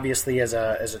game and obviously as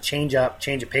a change of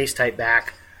pace type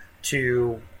back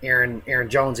to Aaron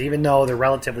Jones. Even though they're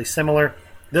relatively similar,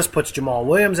 this puts Jamal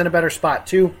Williams in a better spot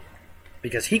too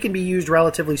because he can be used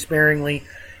relatively sparingly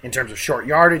in terms of short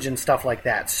yardage and stuff like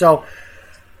that. So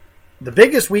the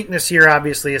biggest weakness here,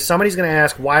 obviously, is somebody's going to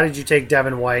ask, why did you take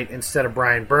Devin White instead of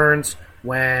Brian Burns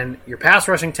when your pass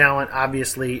rushing talent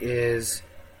obviously is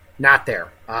not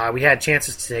there? We had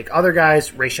chances to take other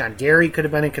guys. Rashawn Gary could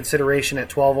have been in consideration at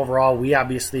 12 overall. We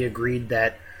obviously agreed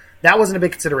that that wasn't a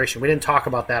big consideration. We didn't talk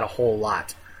about that a whole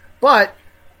lot. But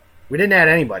we didn't add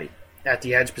anybody at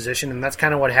the edge position, and that's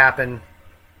kind of what happened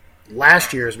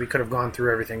last year as we could have gone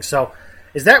through everything. So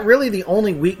is that really the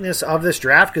only weakness of this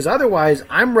draft? Because otherwise,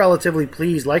 I'm relatively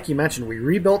pleased. Like you mentioned, we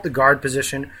rebuilt the guard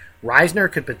position.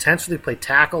 Reisner could potentially play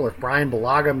tackle if Brian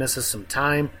Bulaga misses some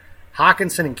time.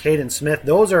 Hawkinson and Caden Smith,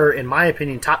 those are, in my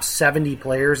opinion, top 70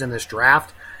 players in this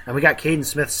draft. And we got Caden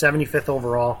Smith 75th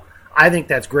overall. I think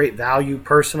that's great value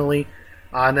personally.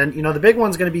 And then, the big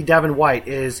one's going to be Devin White.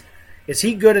 Is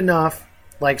he good enough,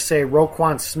 like, say,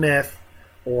 Roquan Smith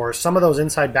or some of those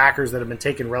inside backers that have been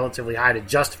taken relatively high to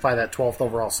justify that 12th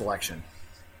overall selection?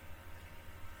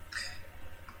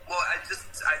 Well, I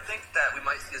think that we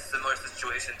might see a similar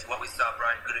situation to what we saw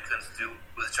Brian Gutekunst do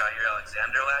with Jair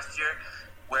Alexander last year,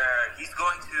 where he's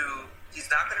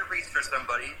not going to reach for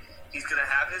somebody. He's going to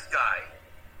have his guy.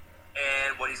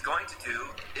 And what he's going to do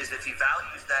is if he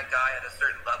values that guy at a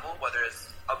certain level, whether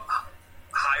it's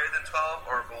higher than 12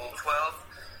 or below 12,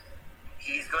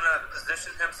 he's going to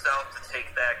position himself to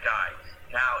take that guy.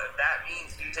 Now, if that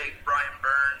means you take Brian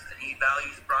Burns and he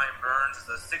values Brian Burns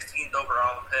as a 16th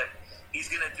overall pick, he's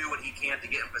going to do what he can to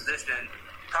get in position,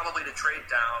 probably to trade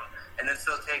down, and then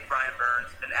still take Brian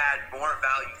Burns and add more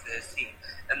value to his team.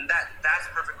 And that's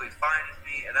perfectly fine with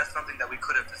me, and that's something that we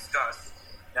could have discussed.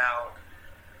 Now,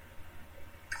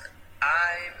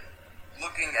 I'm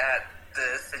looking at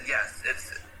this, and yes,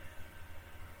 it's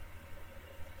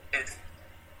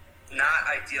not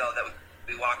ideal that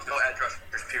we walk no edge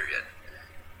rushers, period.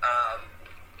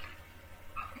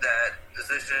 That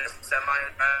position is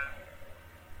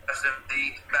semi-impressive. The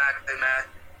back they match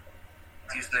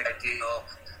using the ideal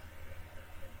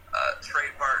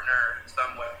trade partner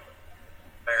somewhere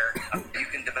where you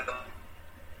can develop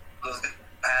those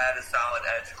add a solid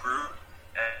edge group,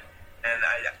 and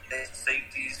I think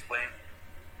safeties way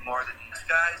more than these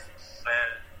guys,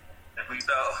 and we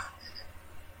so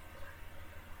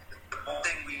the one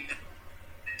thing we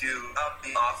do up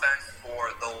the offense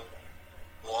for the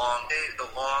long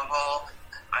haul.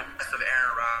 I'm of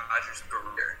Aaron Rodgers'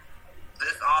 career.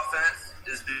 This offense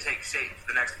is to take shape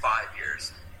for the next 5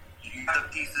 years. You have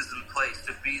the pieces in place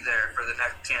to be there for the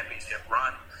next championship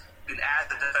run. You can add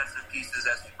the defensive pieces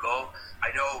as you go.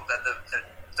 I know that the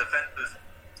defensive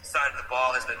side of the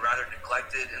ball has been rather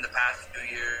neglected in the past few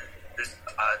years. As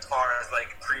far as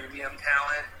like premium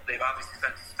talent, they've obviously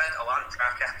spent a lot of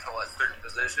draft capital at certain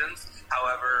positions.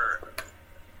 However,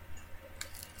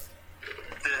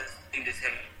 the thing to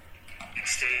take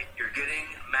shape, you're getting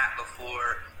Matt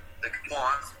LaFleur the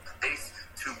wants place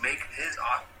to make his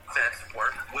offense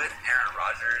work with Aaron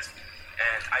Rodgers,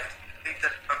 and I think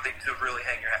that's something to really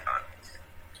hang your hat on.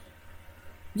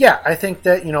 Yeah, I think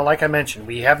that, like I mentioned,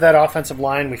 we have that offensive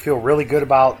line. We feel really good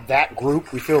about that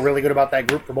group. We feel really good about that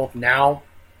group for both now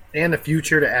and the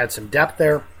future to add some depth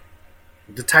there.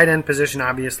 The tight end position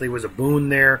obviously was a boon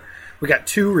there. We got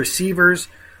 2 receivers,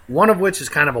 one of which is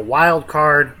kind of a wild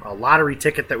card, a lottery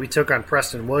ticket that we took on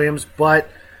Preston Williams, but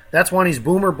that's one, he's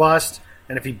boom or bust,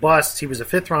 and if he busts, he was a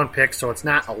 5th-round pick, so it's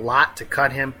not a lot to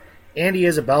cut him. Andy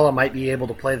Isabella might be able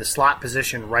to play the slot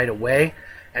position right away,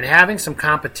 and having some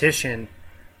competition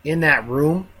in that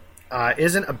room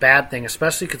isn't a bad thing,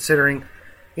 especially considering,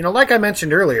 like I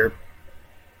mentioned earlier,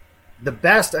 the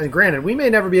best, and granted, we may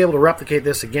never be able to replicate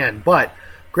this again, but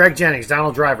Greg Jennings,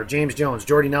 Donald Driver, James Jones,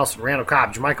 Jordy Nelson, Randall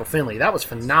Cobb, Jermichael Finley, that was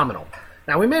phenomenal.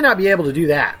 Now, we may not be able to do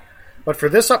that, but for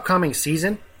this upcoming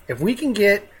season, if we can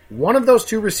get one of those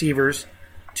 2 receivers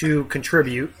to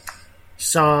contribute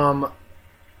some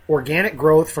organic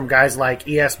growth from guys like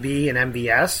ESB and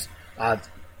MVS,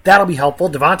 that'll be helpful.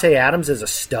 Devontae Adams is a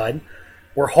stud.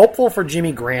 We're hopeful for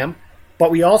Jimmy Graham,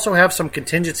 but we also have some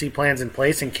contingency plans in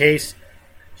place in case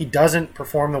he doesn't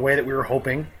perform the way that we were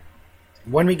hoping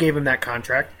when we gave him that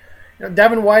contract.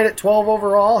 Devin White at 12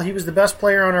 overall, he was the best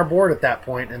player on our board at that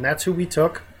point, and that's who we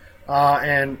took.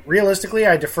 And realistically,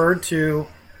 I deferred to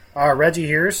Reggie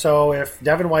here, so if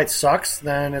Devin White sucks,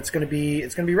 then it's going to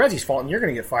be Reggie's fault, and you're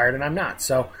going to get fired, and I'm not.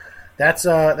 So that's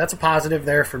a positive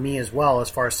there for me as well as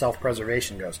far as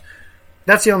self-preservation goes.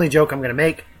 That's the only joke I'm going to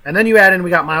make. And then you add in, we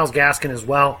got Myles Gaskin as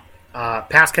well.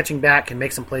 Pass-catching back, can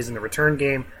make some plays in the return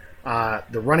game.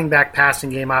 The running back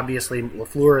passing game, obviously,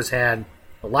 LaFleur has had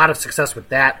a lot of success with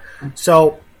that.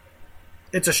 So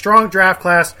it's a strong draft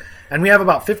class, and we have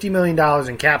about $50 million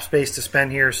in cap space to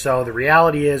spend here. So the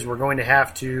reality is we're going to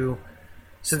have to,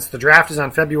 since the draft is on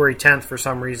February 10th for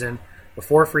some reason,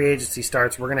 before free agency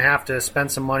starts, we're going to have to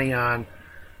spend some money on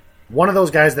one of those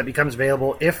guys that becomes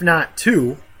available, if not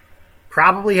 2.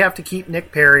 Probably have to keep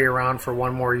Nick Perry around for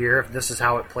 1 more year if this is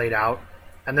how it played out.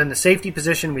 And then the safety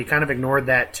position, we kind of ignored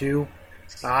that too.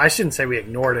 I shouldn't say we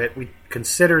ignored it. We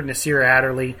considered Nasir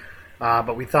Adderley,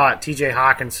 but we thought T.J.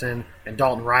 Hawkinson and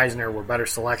Dalton Reisner were better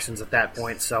selections at that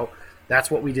point. So that's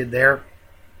what we did there.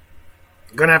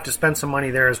 Going to have to spend some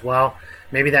money there as well.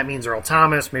 Maybe that means Earl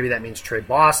Thomas. Maybe that means Trey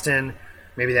Boston.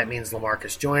 Maybe that means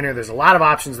LaMarcus Joyner. There's a lot of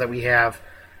options that we have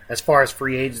as far as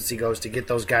free agency goes to get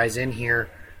those guys in here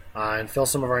and fill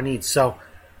some of our needs. So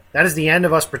that is the end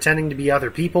of us pretending to be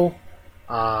other people.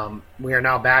 We are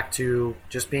now back to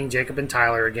just being Jacob and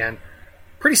Tyler again.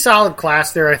 Pretty solid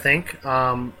class there, I think.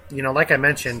 Like I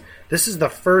mentioned, this is the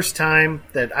first time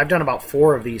that I've done about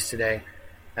 4 of these today.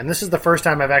 And this is the first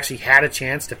time I've actually had a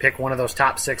chance to pick one of those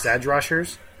top 6 edge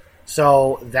rushers.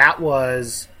 So that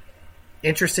was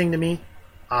interesting to me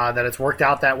that it's worked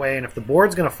out that way. And if the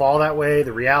board's going to fall that way,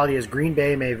 the reality is Green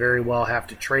Bay may very well have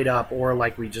to trade up or,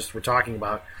 like we just were talking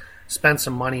about, spend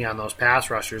some money on those pass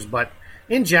rushers. But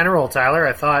in general, Tyler,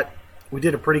 I thought we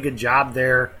did a pretty good job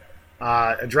there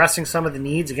addressing some of the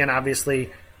needs. Again,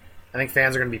 obviously, I think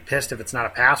fans are going to be pissed if it's not a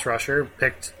pass rusher.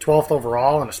 Picked 12th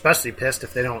overall, and especially pissed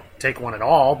if they don't take one at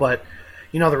all. But,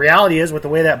 the reality is with the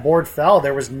way that board fell,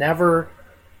 there was never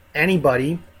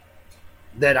anybody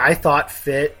that I thought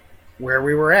fit where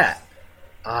we were at.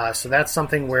 So that's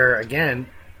something where, again,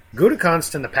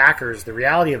 Gutekunst and the Packers, the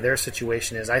reality of their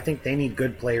situation is I think they need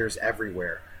good players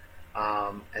everywhere.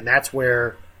 And that's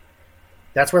where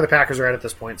the Packers are at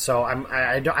this point. So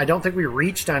I don't think we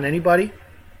reached on anybody.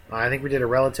 I think we did a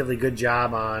relatively good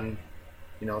job on,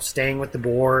 staying with the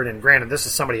board. And granted, this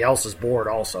is somebody else's board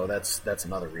also. That's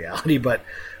another reality. But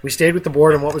we stayed with the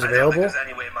board and what was available. I don't think there's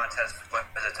any way Montez went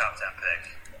as a top 10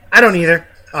 pick. I don't either.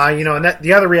 And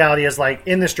the other reality is, like,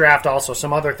 in this draft also,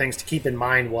 some other things to keep in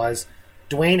mind was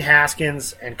Dwayne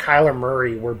Haskins and Kyler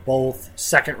Murray were both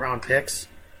second-round picks.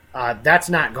 That's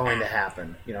not going to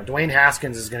happen. Dwayne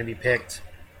Haskins is going to be picked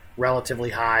relatively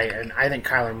high, and I think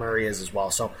Kyler Murray is as well.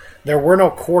 So there were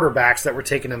no quarterbacks that were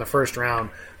taken in the first round,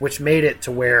 which made it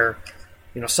to where,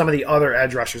 some of the other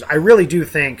edge rushers, I really do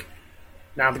think,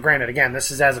 now granted, again,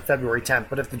 this is as of February 10th,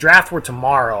 but if the draft were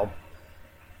tomorrow,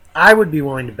 I would be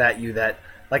willing to bet you that,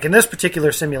 like in this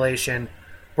particular simulation,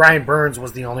 Brian Burns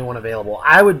was the only one available.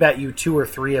 I would bet you 2 or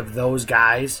 3 of those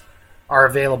guys are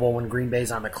available when Green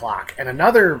Bay's on the clock. And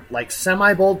another,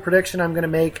 semi-bold prediction I'm going to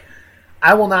make,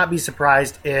 I will not be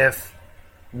surprised if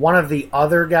one of the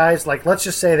other guys, let's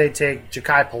just say they take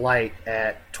Ja'Kai Polite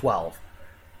at 12.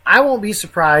 I won't be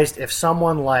surprised if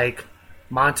someone like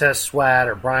Montez Sweat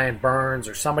or Brian Burns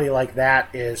or somebody like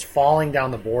that is falling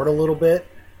down the board a little bit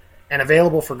and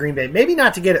available for Green Bay. Maybe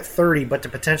not to get at 30, but to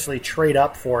potentially trade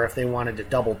up for if they wanted to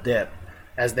double dip,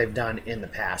 as they've done in the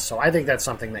past. So I think that's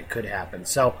something that could happen.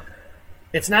 So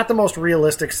it's not the most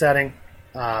realistic setting,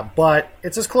 but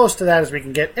it's as close to that as we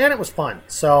can get, and it was fun.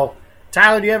 So,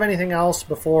 Tyler, do you have anything else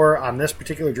on this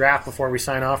particular draft before we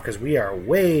sign off? Because we are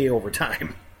way over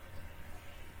time.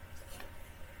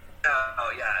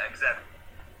 Oh, yeah, exactly.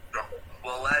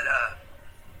 We'll let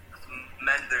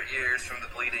mend their ears from the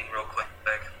bleeding real quick.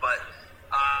 But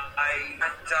I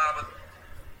went with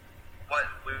what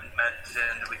we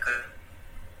mentioned. We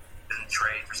couldn't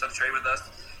trade for some trade with us.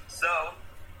 So,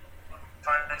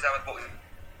 finds out what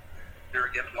we were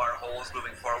given our holes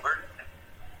moving forward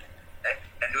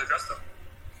and to address them.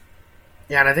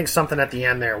 Yeah, and I think something at the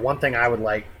end there, one thing I would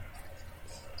like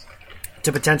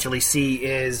to potentially see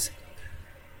is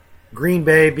Green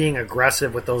Bay being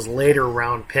aggressive with those later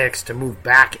round picks to move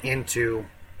back into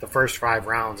the first 5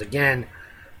 rounds. Again,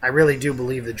 I really do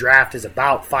believe the draft is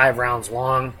about 5 rounds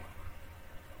long,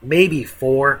 maybe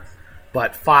 4,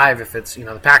 but 5 if it's,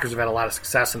 the Packers have had a lot of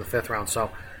success in the 5th round.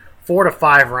 So 4 to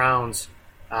 5 rounds,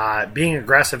 being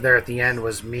aggressive there at the end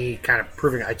was me kind of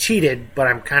proving I cheated, but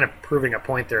I'm kind of proving a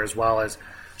point there as well as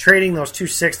trading those 2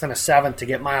 6th and a 7th to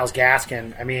get Myles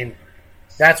Gaskin. I mean,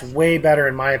 that's way better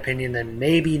in my opinion than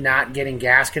maybe not getting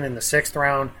Gaskin in the 6th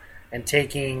round and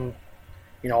taking,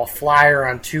 a flyer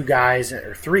on 2 guys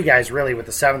or 3 guys really with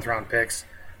the 7th round picks.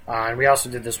 And we also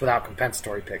did this without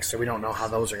compensatory picks, so we don't know how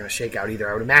those are going to shake out either.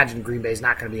 I would imagine Green Bay's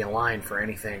not going to be in line for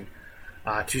anything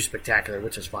too spectacular,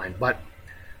 which is fine. But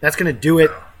that's going to do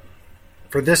it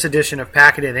for this edition of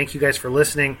Pack-A-Day. Thank you guys for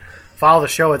listening. Follow the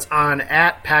show. It's on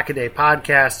at Pack-A-Day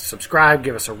Podcast. Subscribe,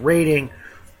 give us a rating,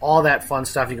 all that fun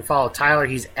stuff. You can follow Tyler.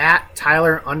 He's at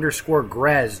Tyler_Grez,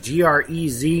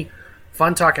 Grez.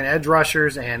 Fun talking edge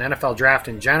rushers and NFL draft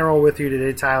in general with you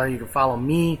today, Tyler. You can follow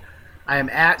me. I am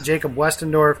at Jacob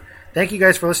Westendorf. Thank you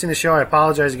guys for listening to the show. I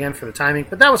apologize again for the timing,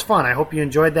 but that was fun. I hope you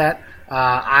enjoyed that.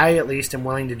 I, at least, am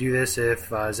willing to do this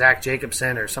if Zach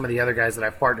Jacobson or some of the other guys that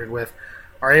I've partnered with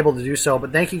are able to do so.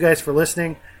 But thank you guys for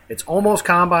listening. It's almost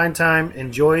combine time.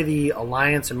 Enjoy the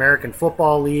Alliance American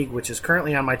Football League, which is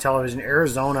currently on my television.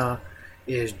 Arizona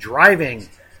is driving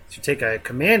to take a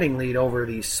commanding lead over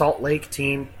the Salt Lake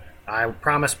team. I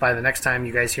promise by the next time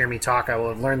you guys hear me talk, I will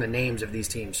have learned the names of these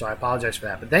teams, so I apologize for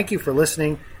that. But thank you for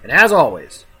listening, and as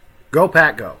always, go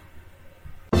Pack Go.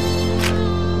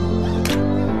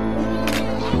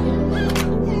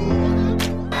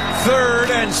 3rd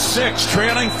and 6,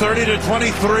 trailing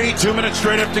 30-23, 2 minutes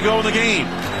straight up to go in the game.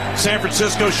 San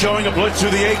Francisco showing a blitz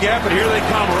through the A-gap, and here they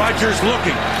come. Rodgers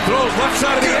looking, throws left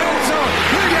side of the end zone.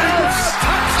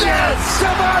 Touchdown!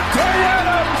 Davante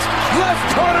Adams, left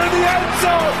corner of the end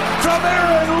zone from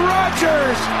Aaron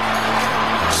Rodgers.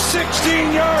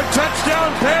 16-yard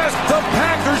touchdown pass. The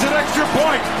Packers an extra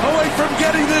point away from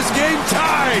getting this game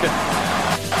tied.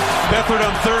 Beathard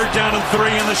on 3rd down and 3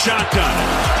 in the shotgun.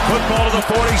 Football to the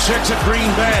 46 at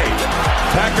Green Bay.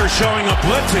 Packers showing a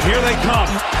blitz, and here they come.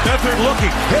 Beathard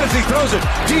looking, hit as he throws it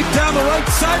deep down the right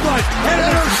sideline. And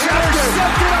intercepted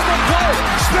on the play.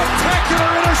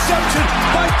 Spectacular interception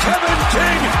by Kevin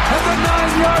King at the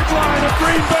 9-yard line of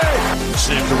Green Bay.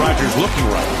 Snap to Rodgers looking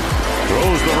right.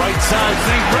 Throws the right side.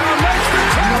 St. Brown makes the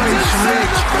catch inside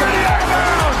the 30-yard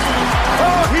bound.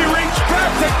 Oh, he reached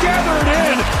back to gather it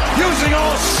in, using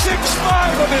all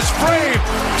 6'5" of his frame.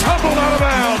 Tumbled out of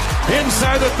bounds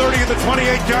inside the 30 of the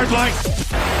 28-yard line.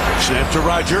 Snap to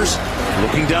Rodgers,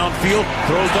 looking downfield,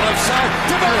 throws the left side.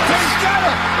 Davante's got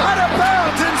it, out of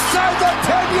bounds inside the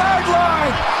 10-yard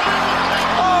line.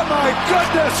 Oh my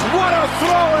goodness, what a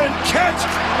throw and catch.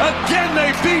 Again, they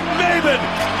beat Maven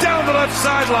down the left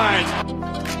sideline.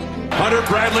 Hunter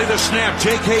Bradley the snap.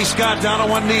 J.K. Scott down on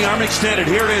one knee, arm extended.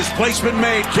 Here it is, placement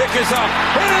made, kick is up.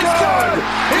 It is good!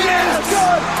 It is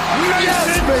good!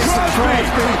 Mason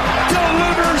Crosby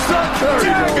delivers the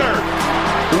dagger.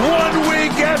 1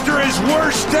 week after his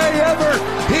worst day ever,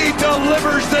 he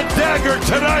delivers the dagger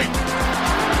tonight.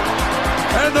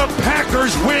 And the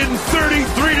Packers win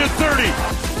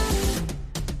 33-30.